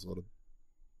marshmallows on them.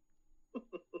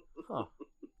 Huh.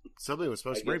 Somebody was I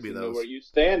supposed to guess bring me you know those. where you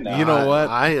stand now. You know what?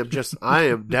 I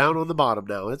am down on the bottom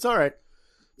now. It's all right.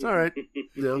 It's all right.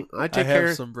 I I take have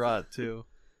care. some brat too.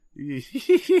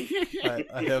 I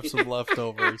I have some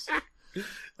leftovers.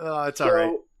 Oh, it's all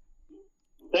right.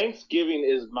 Thanksgiving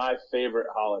is my favorite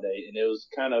holiday, and it was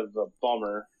kind of a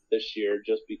bummer this year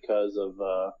just because of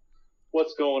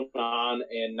what's going on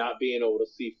and not being able to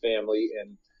see family.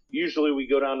 And usually we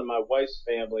go down to my wife's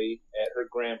family at her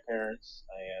grandparents,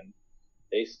 and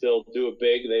they still do it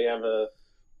big. They have a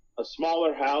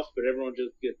smaller house, but everyone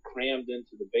just gets crammed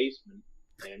into the basement,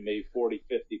 and maybe 40,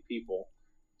 50 people.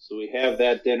 So we have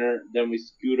that dinner. Then we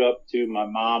scoot up to my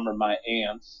mom or my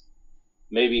aunt's,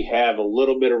 maybe have a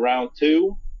little bit of round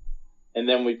two, and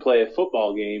then we play a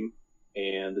football game.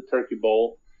 And the Turkey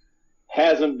Bowl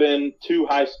hasn't been too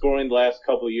high scoring the last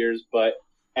couple of years, but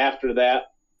after that,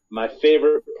 my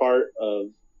favorite part of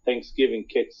Thanksgiving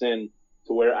kicks in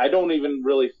to where I don't even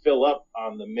really fill up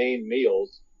on the main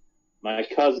meals. My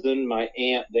cousin, my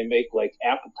aunt, they make like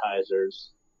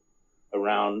appetizers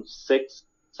around 6,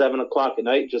 7 o'clock at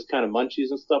night, just kind of munchies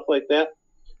and stuff like that.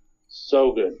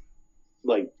 So good.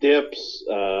 Like dips,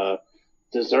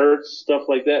 desserts, stuff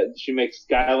like that. She makes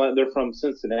Skyline. They're from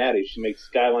Cincinnati. She makes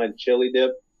Skyline chili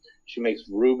dip. She makes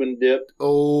Reuben dip.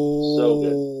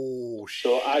 Oh,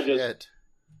 So I just- shit.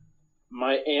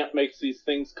 My aunt makes these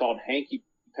things called hanky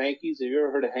pankies. Have you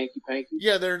ever heard of hanky pankies?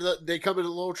 Yeah, they come in a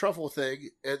little truffle thing,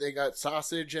 and they got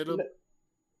sausage in them.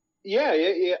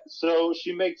 Yeah. So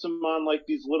she makes them on like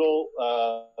these little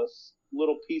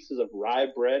pieces of rye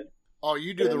bread. Oh,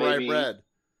 you do the rye bread.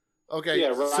 Okay, Yeah,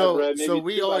 rye so bread, so maybe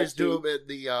we 2 by always 2. do them in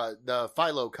the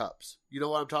phyllo cups. You know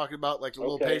what I'm talking about, like the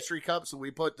little Okay. pastry cups, and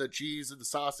we put the cheese and the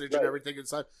sausage and Right. everything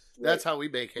inside. That's how we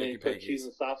make And hanky you put cheese pankies.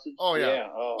 and sausage. Oh, yeah.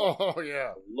 Oh, Oh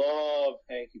yeah. I love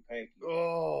hanky panky.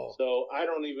 Oh. So I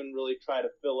don't even really try to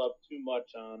fill up too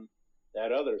much on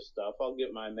that other stuff. I'll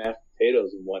get my mashed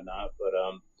potatoes and whatnot, but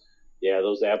yeah,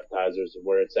 those appetizers are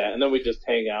where it's at. And then we just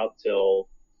hang out till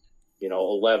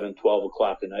 11, 12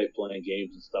 o'clock at night playing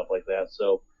games and stuff like that.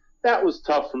 So that was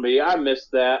tough for me. I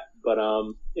missed that, but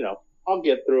I'll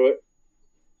get through it.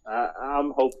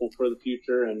 I'm hopeful for the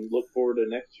future and look forward to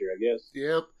next year, I guess.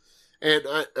 Yep. And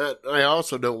I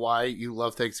also know why you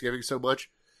love Thanksgiving so much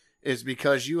is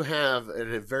because you have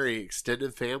a very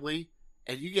extended family,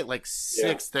 and you get like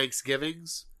 6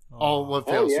 Thanksgivings all in one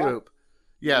fell swoop.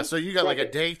 Yeah, so you got like a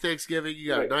day Thanksgiving, you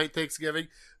got a night Thanksgiving,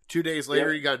 2 days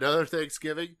later you got another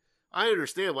Thanksgiving. I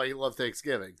understand why you love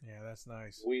Thanksgiving. Yeah, that's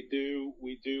nice. We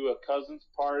do a cousin's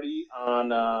party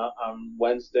on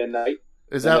Wednesday night.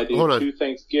 Is and that I do hold on? 2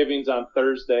 Thanksgivings on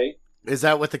Thursday. Is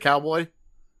that with the cowboy?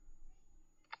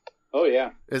 Oh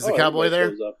yeah. Is the cowboy there?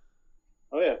 shows up.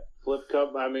 Oh yeah. Flip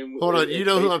Cup. I mean, Hold on, you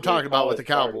know who I'm basically talking about with the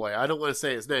college cowboy. party. I don't want to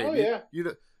say his name. Oh, yeah. You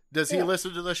know, does he Yeah.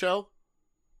 listen to the show?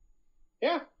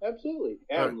 Yeah, absolutely.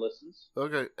 Adam listens.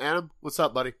 Okay, Adam, what's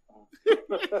up, buddy?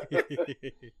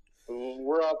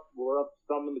 We're up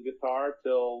strumming the guitar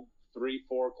till 3,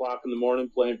 4 o'clock in the morning,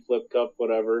 playing Flip Cup,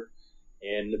 whatever.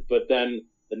 But then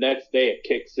the next day it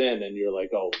kicks in, and you're like,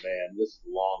 oh man, this is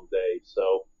a long day.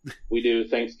 So we do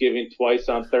Thanksgiving twice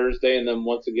on Thursday, and then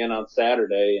once again on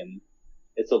Saturday, and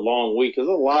it's a long week. There's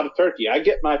a lot of turkey. I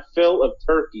get my fill of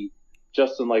turkey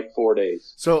just in like 4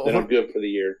 days. So then I'm good for the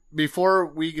year. Before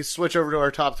we switch over to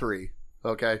our top 3,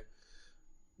 okay,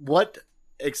 what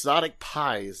exotic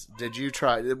pies did you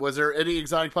try? Was there any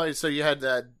exotic pies? So you had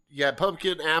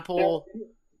pumpkin, apple.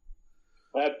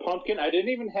 I had pumpkin. I didn't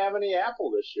even have any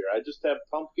apple this year. I just had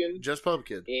pumpkin. Just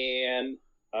pumpkin. And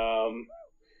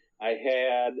I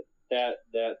had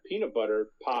that peanut butter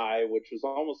pie, which was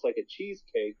almost like a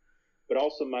cheesecake. But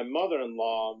also my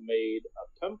mother-in-law made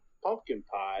a pumpkin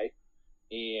pie,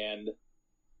 and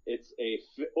it's a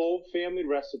old family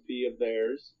recipe of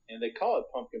theirs, and they call it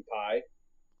pumpkin pie,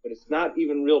 but it's not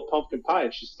even real pumpkin pie.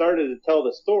 And she started to tell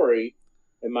the story,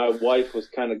 and my wife was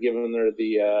kind of giving her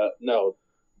the no,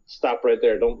 stop right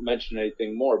there, don't mention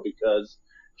anything more, because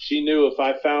she knew if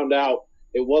I found out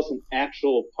it wasn't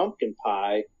actual pumpkin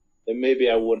pie, then maybe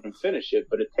I wouldn't finish it.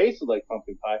 But it tasted like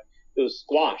pumpkin pie. It was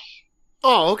squash.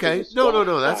 Oh, okay.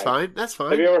 No, that's pie. fine. That's fine.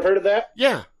 Have you ever heard of that?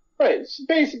 Yeah. Right. It's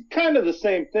basically kind of the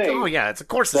same thing. Oh, yeah. Of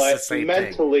course it's but the same thing.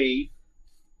 mentally,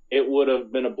 it would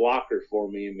have been a blocker for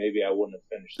me, and maybe I wouldn't have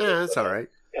finished it. Yeah, that's all right.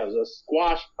 Yeah, it was a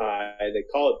squash pie. They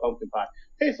call it pumpkin pie.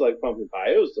 Tastes like pumpkin pie.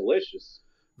 It was delicious.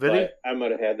 Vinny? But I might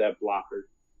have had that blocker.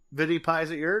 Vinny, pie, is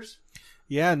it yours?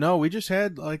 Yeah, no, we just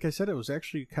had, like I said, it was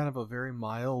actually kind of a very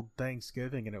mild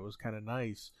Thanksgiving, and it was kind of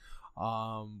nice.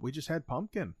 We just had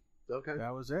pumpkin. Okay.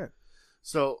 That was it.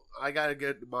 So I got to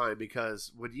get mine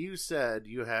because when you said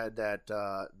you had that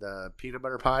the peanut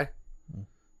butter pie.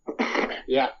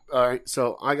 Yeah. All right.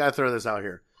 So I got to throw this out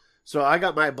here. So I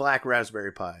got my black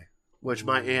raspberry pie, which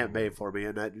my aunt made for me,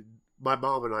 and my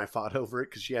mom and I fought over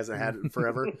it because she hasn't had it in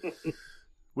forever.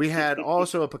 We had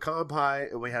also a pecan pie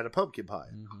and we had a pumpkin pie.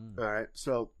 Mm-hmm. All right.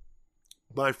 So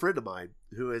my friend of mine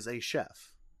who is a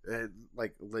chef and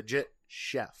like legit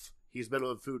chef, he's been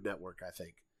on Food Network, I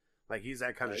think. Like he's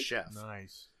that kind of chef.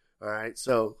 Nice. All right.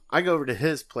 So I go over to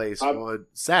his place on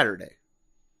Saturday.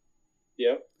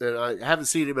 Yep. And I haven't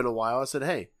seen him in a while. I said,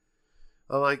 hey,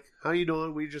 I'm like, how you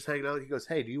doing? We just hanging out. He goes,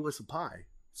 hey, do you want some pie?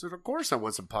 I said, of course I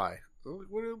want some pie. I'm like,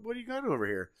 what do you got over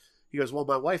here? He goes, well,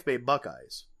 my wife made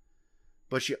Buckeyes,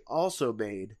 but she also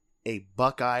made a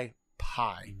Buckeye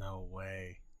pie. No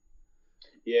way.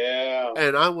 Yeah.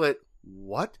 And I went,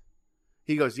 what?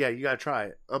 He goes, yeah, you got to try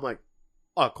it. I'm like,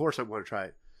 oh, of course I'm going to try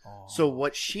it. Oh. So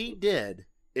what she did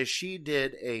is she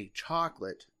did a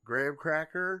chocolate graham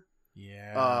cracker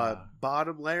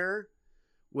bottom layer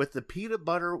with the peanut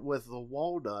butter with the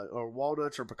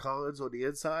walnuts or pecans on the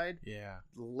inside. Yeah.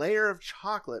 Layer of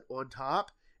chocolate on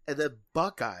top, and then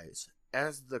Buckeyes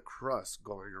as the crust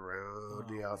going around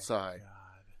the outside.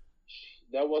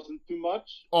 That wasn't too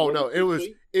much? Oh no, it was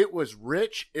sweet? it was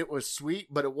rich, it was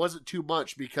sweet, but it wasn't too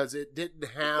much because it didn't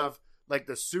have like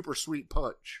the super sweet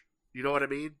punch. You know what I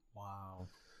mean? Wow.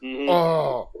 Mm-hmm.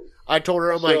 Oh, I told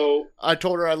her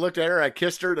I looked at her, I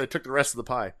kissed her, and I took the rest of the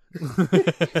pie.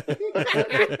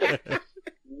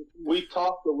 we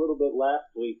talked a little bit last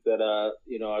week that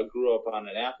I grew up on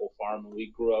an apple farm, and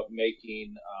we grew up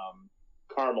making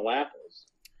caramel apples.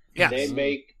 Yes.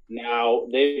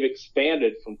 They've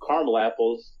expanded from caramel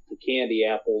apples to candy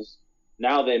apples.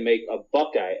 Now they make a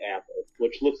Buckeye apple,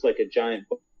 which looks like a giant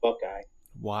Buckeye.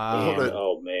 Wow. And,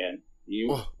 oh man,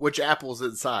 Which apple's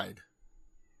inside?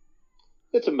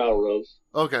 it's a Melrose.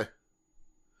 Okay.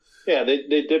 Yeah,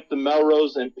 they dip the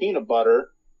Melrose in peanut butter.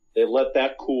 They let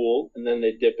that cool, and then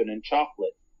they dip it in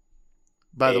chocolate.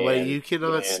 By the way, And- you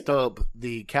cannot and- stump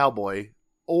the cowboy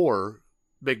or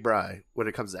Big Bry when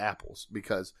it comes to apples,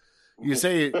 because you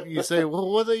say,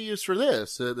 well, what do they use for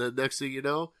this? And then next thing you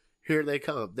know, here they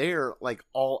come. They are like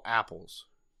all apples.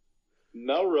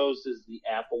 Melrose is the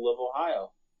apple of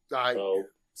Ohio. So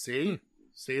See,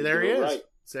 You're there he doing is. right.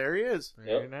 There he is.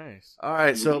 Very nice. All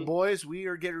right, so Mhm. boys, we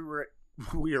are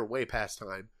we are way past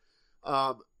time.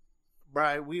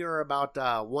 Brian, we are about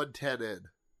 110 in.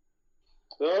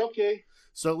 okay.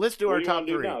 So let's do What our do you top want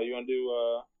to do three. now? You want to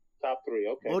do top three?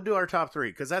 Okay. We'll do our top three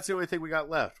because that's the only thing we got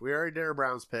left. We already did our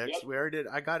Browns picks. Yep. We already did.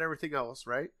 I got everything else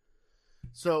right.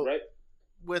 So Right.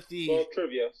 with the Well,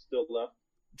 trivia still left.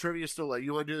 trivia still left.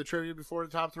 You want to do the trivia before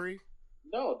the top three?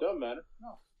 No, it doesn't matter.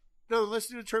 No. No, let's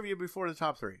do the trivia before the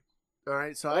top three. All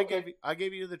right. So Okay. I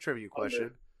gave you the trivia question.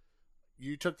 Under.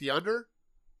 You took the under.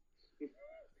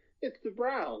 It's the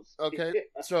Browns. Okay.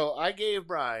 So I gave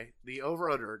Bry the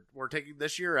over under. We're taking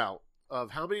this year out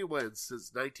of how many wins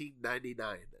since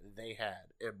 1999 they had,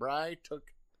 and Bry took,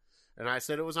 and I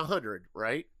said it was 100,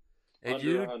 right? And Under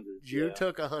you 100, you yeah.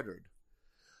 took 100.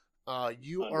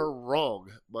 You 100. are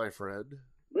wrong, my friend.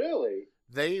 Really?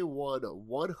 They won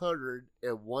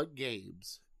 101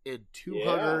 games in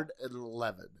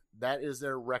 211. That is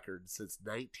their record since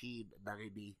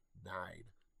 1999.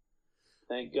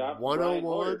 Thank God. for Brian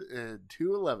 101 Hoyer. and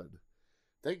 211.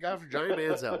 Thank God for Johnny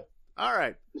Manziel. All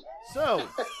right. So,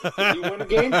 Did he win a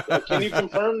game? Can you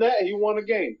confirm that he won a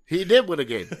game? he did win a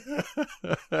game.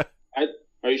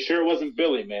 Are you sure it wasn't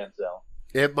Billy Manziel?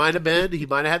 It might have been. He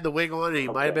might have had the wig on. And he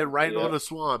might have Okay, been riding yeah. on a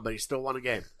swan, but he still won a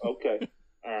game. Okay.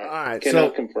 All right. All right. Cannot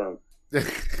So, confirm. all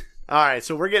right.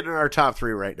 So, we're getting our top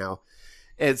three right now.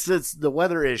 And since the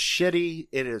weather is shitty,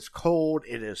 it is cold,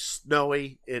 it is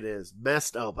snowy, it is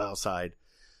messed up outside,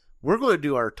 we're going to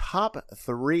do our top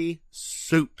three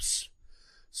soups.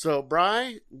 So,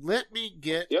 Bri, let me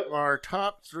get Yep. our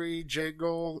top three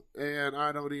jingle, and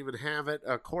I don't even have it.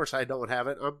 Of course, I don't have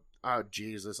it. Oh,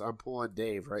 Jesus, I'm pulling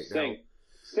Dave right Sing. now.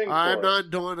 Sing for I'm us. not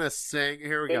doing a sing.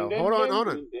 Here we Ding, go. ding, Hold ding,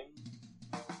 on. ding,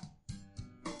 ding.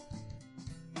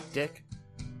 Dick.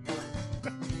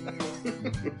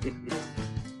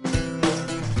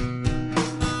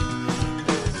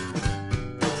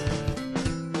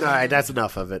 All right, that's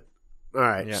enough of it. All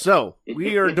right, Yeah. so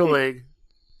we are doing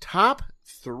top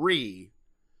three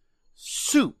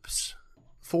soups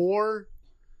for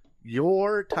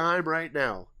your time right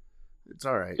now. It's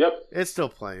all right. Yep. It's still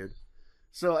playing.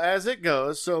 So as it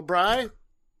goes, so Bri,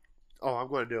 I'm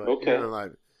going to do it. Okay. You're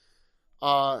gonna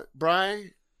live.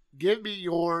 Bri, give me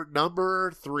your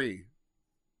number three.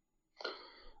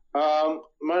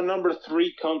 My number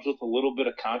three comes with a little bit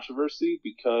of controversy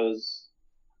because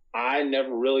I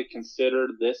never really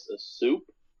considered this a soup,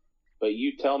 but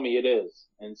you tell me it is.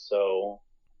 And so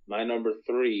my number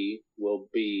three will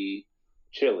be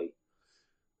chili.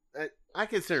 I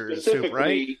consider it a soup,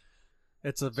 right?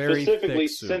 It's a very Specifically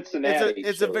thick soup. Cincinnati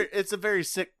chili. It's a very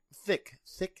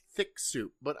thick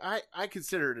soup, but I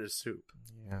consider it a soup.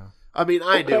 Yeah. I mean,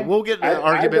 I do. Okay. We'll get into the I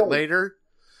argument don't- later.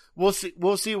 We'll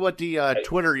see what the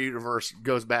Twitter universe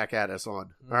goes back at us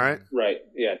on. All right. Right.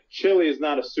 Yeah. Chili is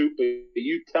not a soup, but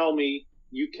you tell me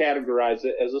you categorize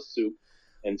it as a soup.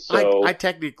 And so I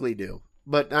technically do,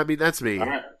 but I mean that's me. all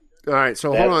right. All right,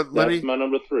 so hold on. That's my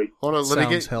number three. Hold on. Let me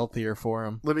Sounds get healthier for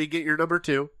him. let me get your number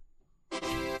two. All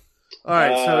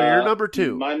right, so your number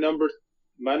two. My number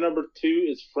two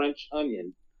is French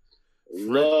onion.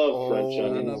 Love French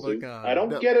onion son of a soup. gun. I don't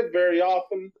No. get it very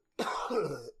often, but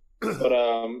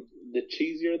the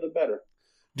cheesier the better.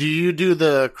 Do you do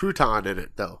the crouton in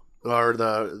it though, or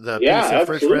the Yeah, piece of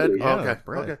French bread? absolutely. Yeah, Okay,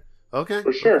 bread. okay.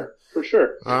 For sure, for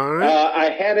sure. All right. I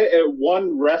had it at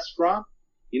one restaurant.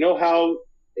 You know how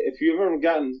if you've ever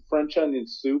gotten French onion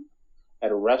soup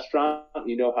at a restaurant,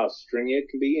 you know how stringy it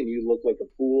can be, and you look like a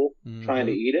fool trying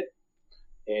to eat it,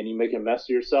 and you make a mess of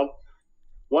yourself.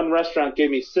 One restaurant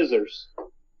gave me scissors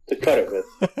to cut it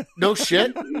with. No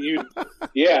shit.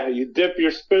 You dip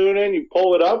your spoon in, you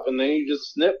pull it up, and then you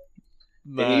just snip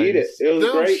and you eat it. It was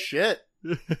No great. shit.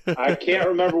 I can't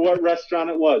remember what restaurant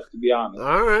it was, to be honest.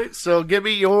 All right, so give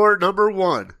me your number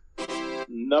one.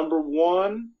 Number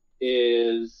one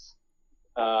is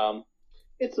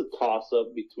it's a toss up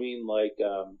between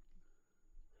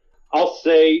I'll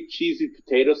say cheesy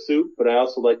potato soup, but I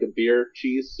also like a beer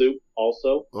cheese soup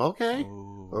also. Okay.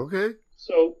 Ooh. Okay.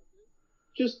 So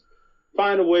just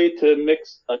find a way to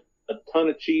mix a ton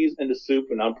of cheese into soup,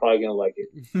 and I'm probably gonna like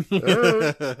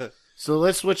it. So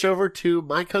let's switch over to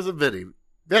my cousin Vinny.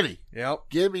 Vinny, Yep.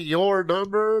 give me your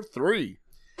number 3.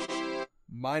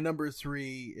 My number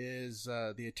 3 is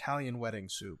the Italian wedding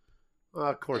soup.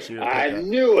 Of course you. I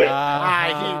knew it.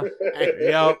 Uh-huh.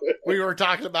 Yep. We were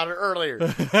talking about it earlier.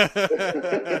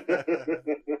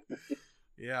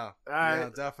 Yeah. All right. Yeah,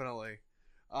 definitely.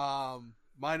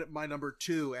 My number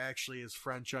 2 actually is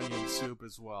French onion soup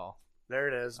as well. There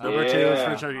it is. Yeah, Number 2 is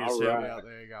French onion all soup. right. Yeah,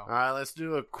 there you go. All right, let's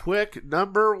do a quick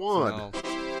number 1.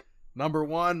 So, number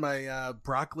 1, my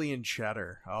broccoli and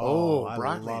cheddar. Oh, I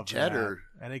broccoli love and cheddar.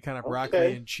 that. Any kind of broccoli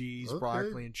Okay. and cheese, Okay.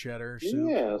 broccoli and cheddar soup.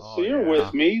 Yeah, Oh, so you're yeah.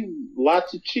 with me.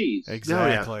 Lots of cheese.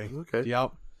 Exactly. Oh, yeah. Okay.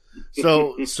 Yep.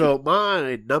 So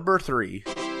my number 3,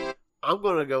 I'm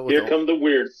going to go with Here come the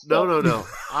weird stuff. No.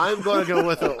 I'm going to go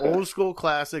with an old school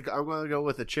classic. I'm going to go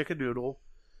with a chicken noodle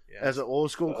as an old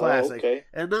school classic. Okay.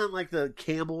 And not like the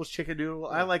Campbell's chicken noodle.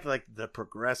 I like the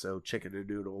Progresso chicken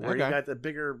noodle where you Okay. got the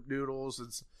bigger noodles. And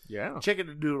Yeah.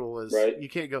 chicken noodle is, Right. you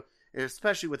can't go, and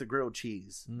especially with the grilled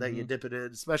cheese that you Mhm. dip it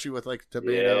in, especially with like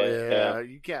tomato. Yeah.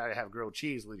 You can't have grilled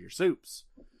cheese with your soups.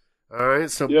 All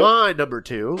right. So Yep. my number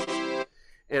 2,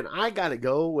 and I got to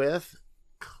go with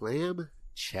clam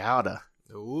chowder.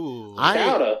 Ooh.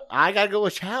 Chowder. I gotta go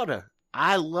with chowder.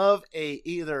 I love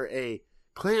either a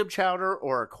clam chowder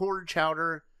or a corn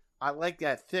chowder. I like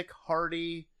that thick,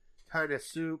 hearty kind of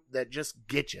soup that just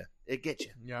gets you. It gets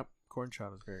you. Yep. Corn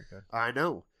chowder is very good. I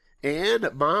know. And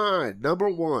my number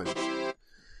 1,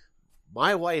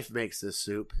 my wife makes this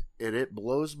soup, and it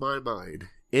blows my mind.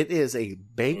 It is a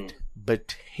baked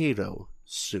potato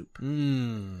soup.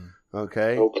 Mmm.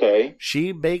 Okay. Okay.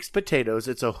 She bakes potatoes.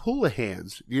 It's a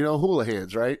Houlihan's. You know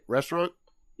Houlihan's, right? Restaurant?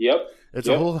 Yep. It's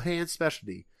Yep. a Houlihan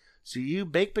specialty. So you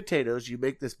bake potatoes. You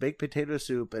make this baked potato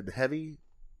soup and heavy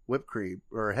whipped cream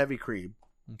or heavy cream.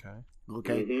 Okay.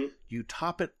 Okay. Mhm. You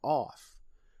top it off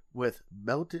with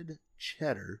melted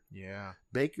cheddar, Yeah.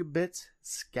 bacon bits,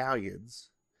 scallions,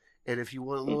 and if you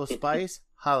want a little spice,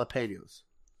 jalapenos.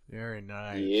 Very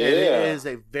nice. Yeah. And it is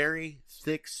a very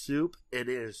thick soup, and it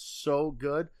is so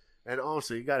good. And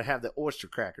also, you got to have the oyster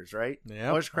crackers, right?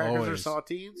 Yep, Oyster crackers always. are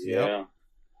saltines. Yeah.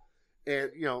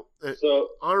 And, So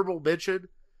honorable mention,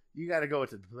 you got to go with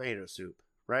the tomato soup,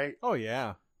 right? Oh,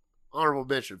 yeah. Honorable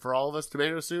mention for all of us,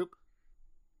 tomato soup.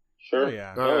 sure. Oh,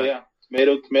 yeah. Oh yeah.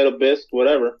 Tomato bisque,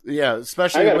 whatever. Yeah,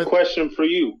 especially I got with a question for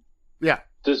you. yeah.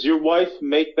 Does your wife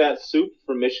make that soup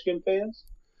for Michigan fans?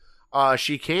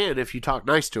 She can if you talk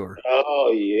nice to her.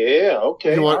 Oh yeah.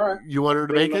 Okay. you want all right. you want her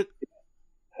to make it?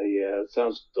 Yeah, it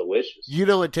sounds delicious. You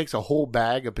know, it takes a whole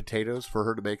bag of potatoes for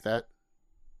her to make that.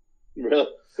 Really?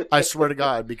 I swear to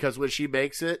God, because when she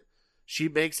makes it,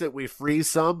 we freeze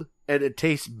some, and it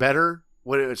tastes better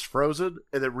when it's frozen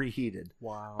and then reheated.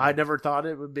 Wow. I never thought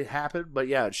it would happen, but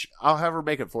yeah, I'll have her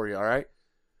make it for you. All right.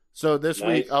 So this Nice.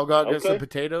 week I'll go out and get Okay. some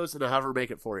potatoes, and I'll have her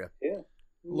make it for you. Yeah. A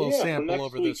little Yeah, for sample next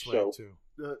over week's this way, show. too.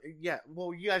 Yeah.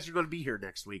 Well, you guys are going to be here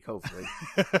next week, hopefully,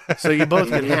 so you both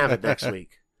can have it next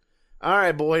week. All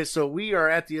right, boys. So we are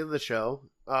at the end of the show.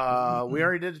 We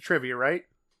already did the trivia, right?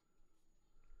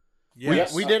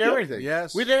 Yes. We did Yep. everything.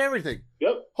 Yes. We did everything.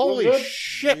 Yep. Holy We're good.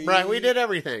 shit, Brian! We did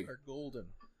everything. Are golden.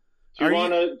 Do you Are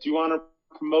want to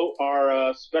promote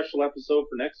our special episode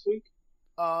for next week?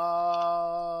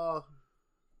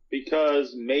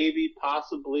 Because maybe,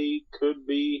 possibly, could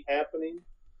be happening.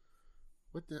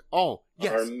 What the? Oh,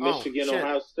 yes. Our Michigan, shit.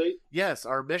 Ohio State. Yes,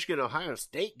 our Michigan Ohio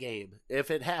State game,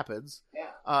 if it happens.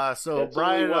 Yeah. So That's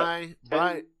Brian and only, what, I,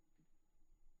 Brian,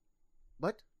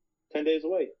 what? 10 days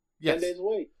away. Yes. 10 days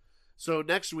away. So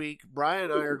next week, Brian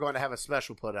and I are going to have a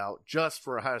special put out just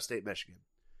for Ohio State, Michigan.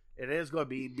 It is going to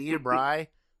be me and Bri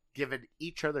giving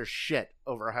each other shit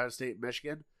over Ohio State,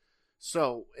 Michigan.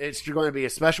 So it's going to be a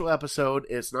special episode.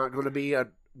 It's not going to be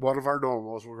one of our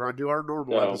normals. We're going to do our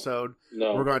normal No. episode.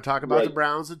 No. We're going to talk about the Right.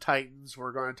 Browns and Titans.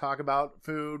 We're going to talk about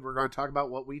food. We're going to talk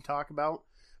about what we talk about.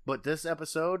 But this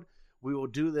episode, we will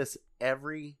do this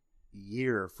every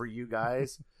year for you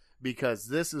guys because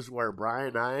this is where Brian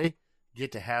and I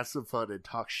get to have some fun and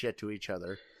talk shit to each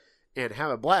other and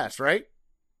have a blast, right?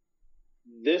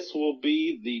 This will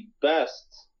be the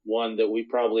best one that we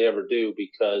probably ever do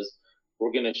because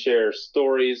we're going to share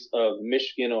stories of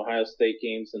Michigan, Ohio State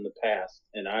games in the past.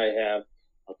 And I have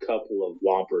a couple of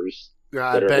whompers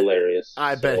that are hilarious.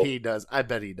 I bet he does. I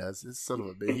bet he does. This son of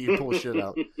a bitch. He pulls shit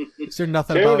out. Is there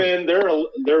nothing Tune about in.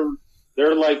 They're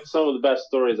They're like some of the best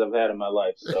stories I've had in my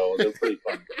life, so they're pretty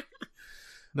fun.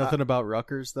 Nothing about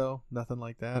Rutgers, though? Nothing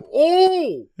like that?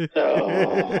 Oh!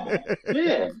 Oh,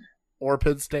 man. Or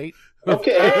Penn State.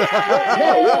 Okay.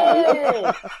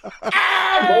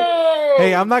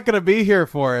 Hey, I'm not going to be here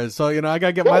for it, so, I got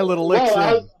to get my little licks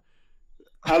in.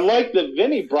 I like that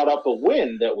Vinny brought up a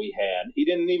win that we had. He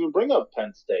didn't even bring up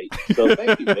Penn State, so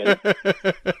thank you, Vinny.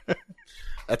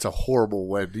 That's a horrible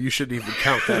win. You shouldn't even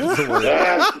count that as a win.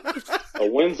 A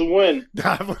win's a win.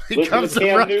 Not when it Listen comes to to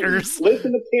Cam Rutgers. Newton.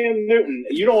 Listen to Cam Newton.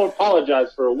 You don't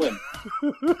apologize for a win.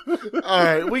 All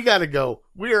right, we got to go.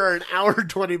 We are an hour and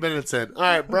 20 minutes in. All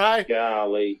right, Bri,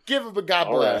 Golly. give him a God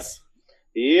All bless.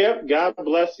 Yep. God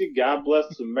bless you. God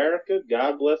bless America.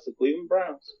 God bless the Cleveland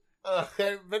Browns.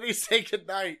 Vinny, say good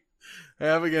night.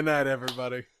 Have a good night,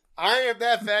 everybody. I am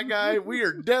that fat guy. We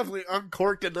are definitely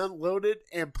uncorked and unloaded.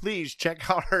 And please check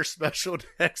out our special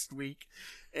next week.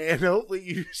 And hopefully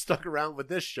you stuck around with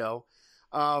this show.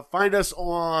 Find us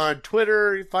on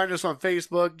Twitter. Find us on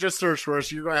Facebook. Just search for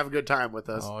us. You're going to have a good time with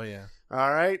us. Oh, yeah.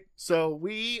 All right. So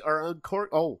we are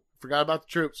uncorked. Oh, forgot about the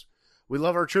troops. We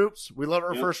love our troops. We love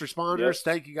our first responders. Yep.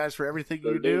 Thank you guys for everything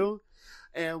you do.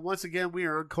 And once again, we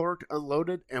are uncorked,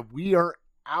 unloaded, and we are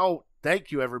out.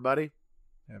 Thank you, everybody.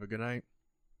 Have a good night.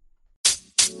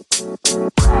 You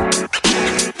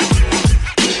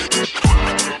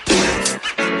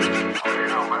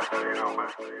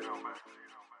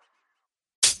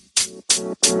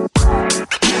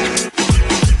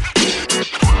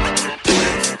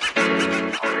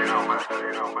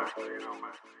know,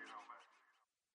 man.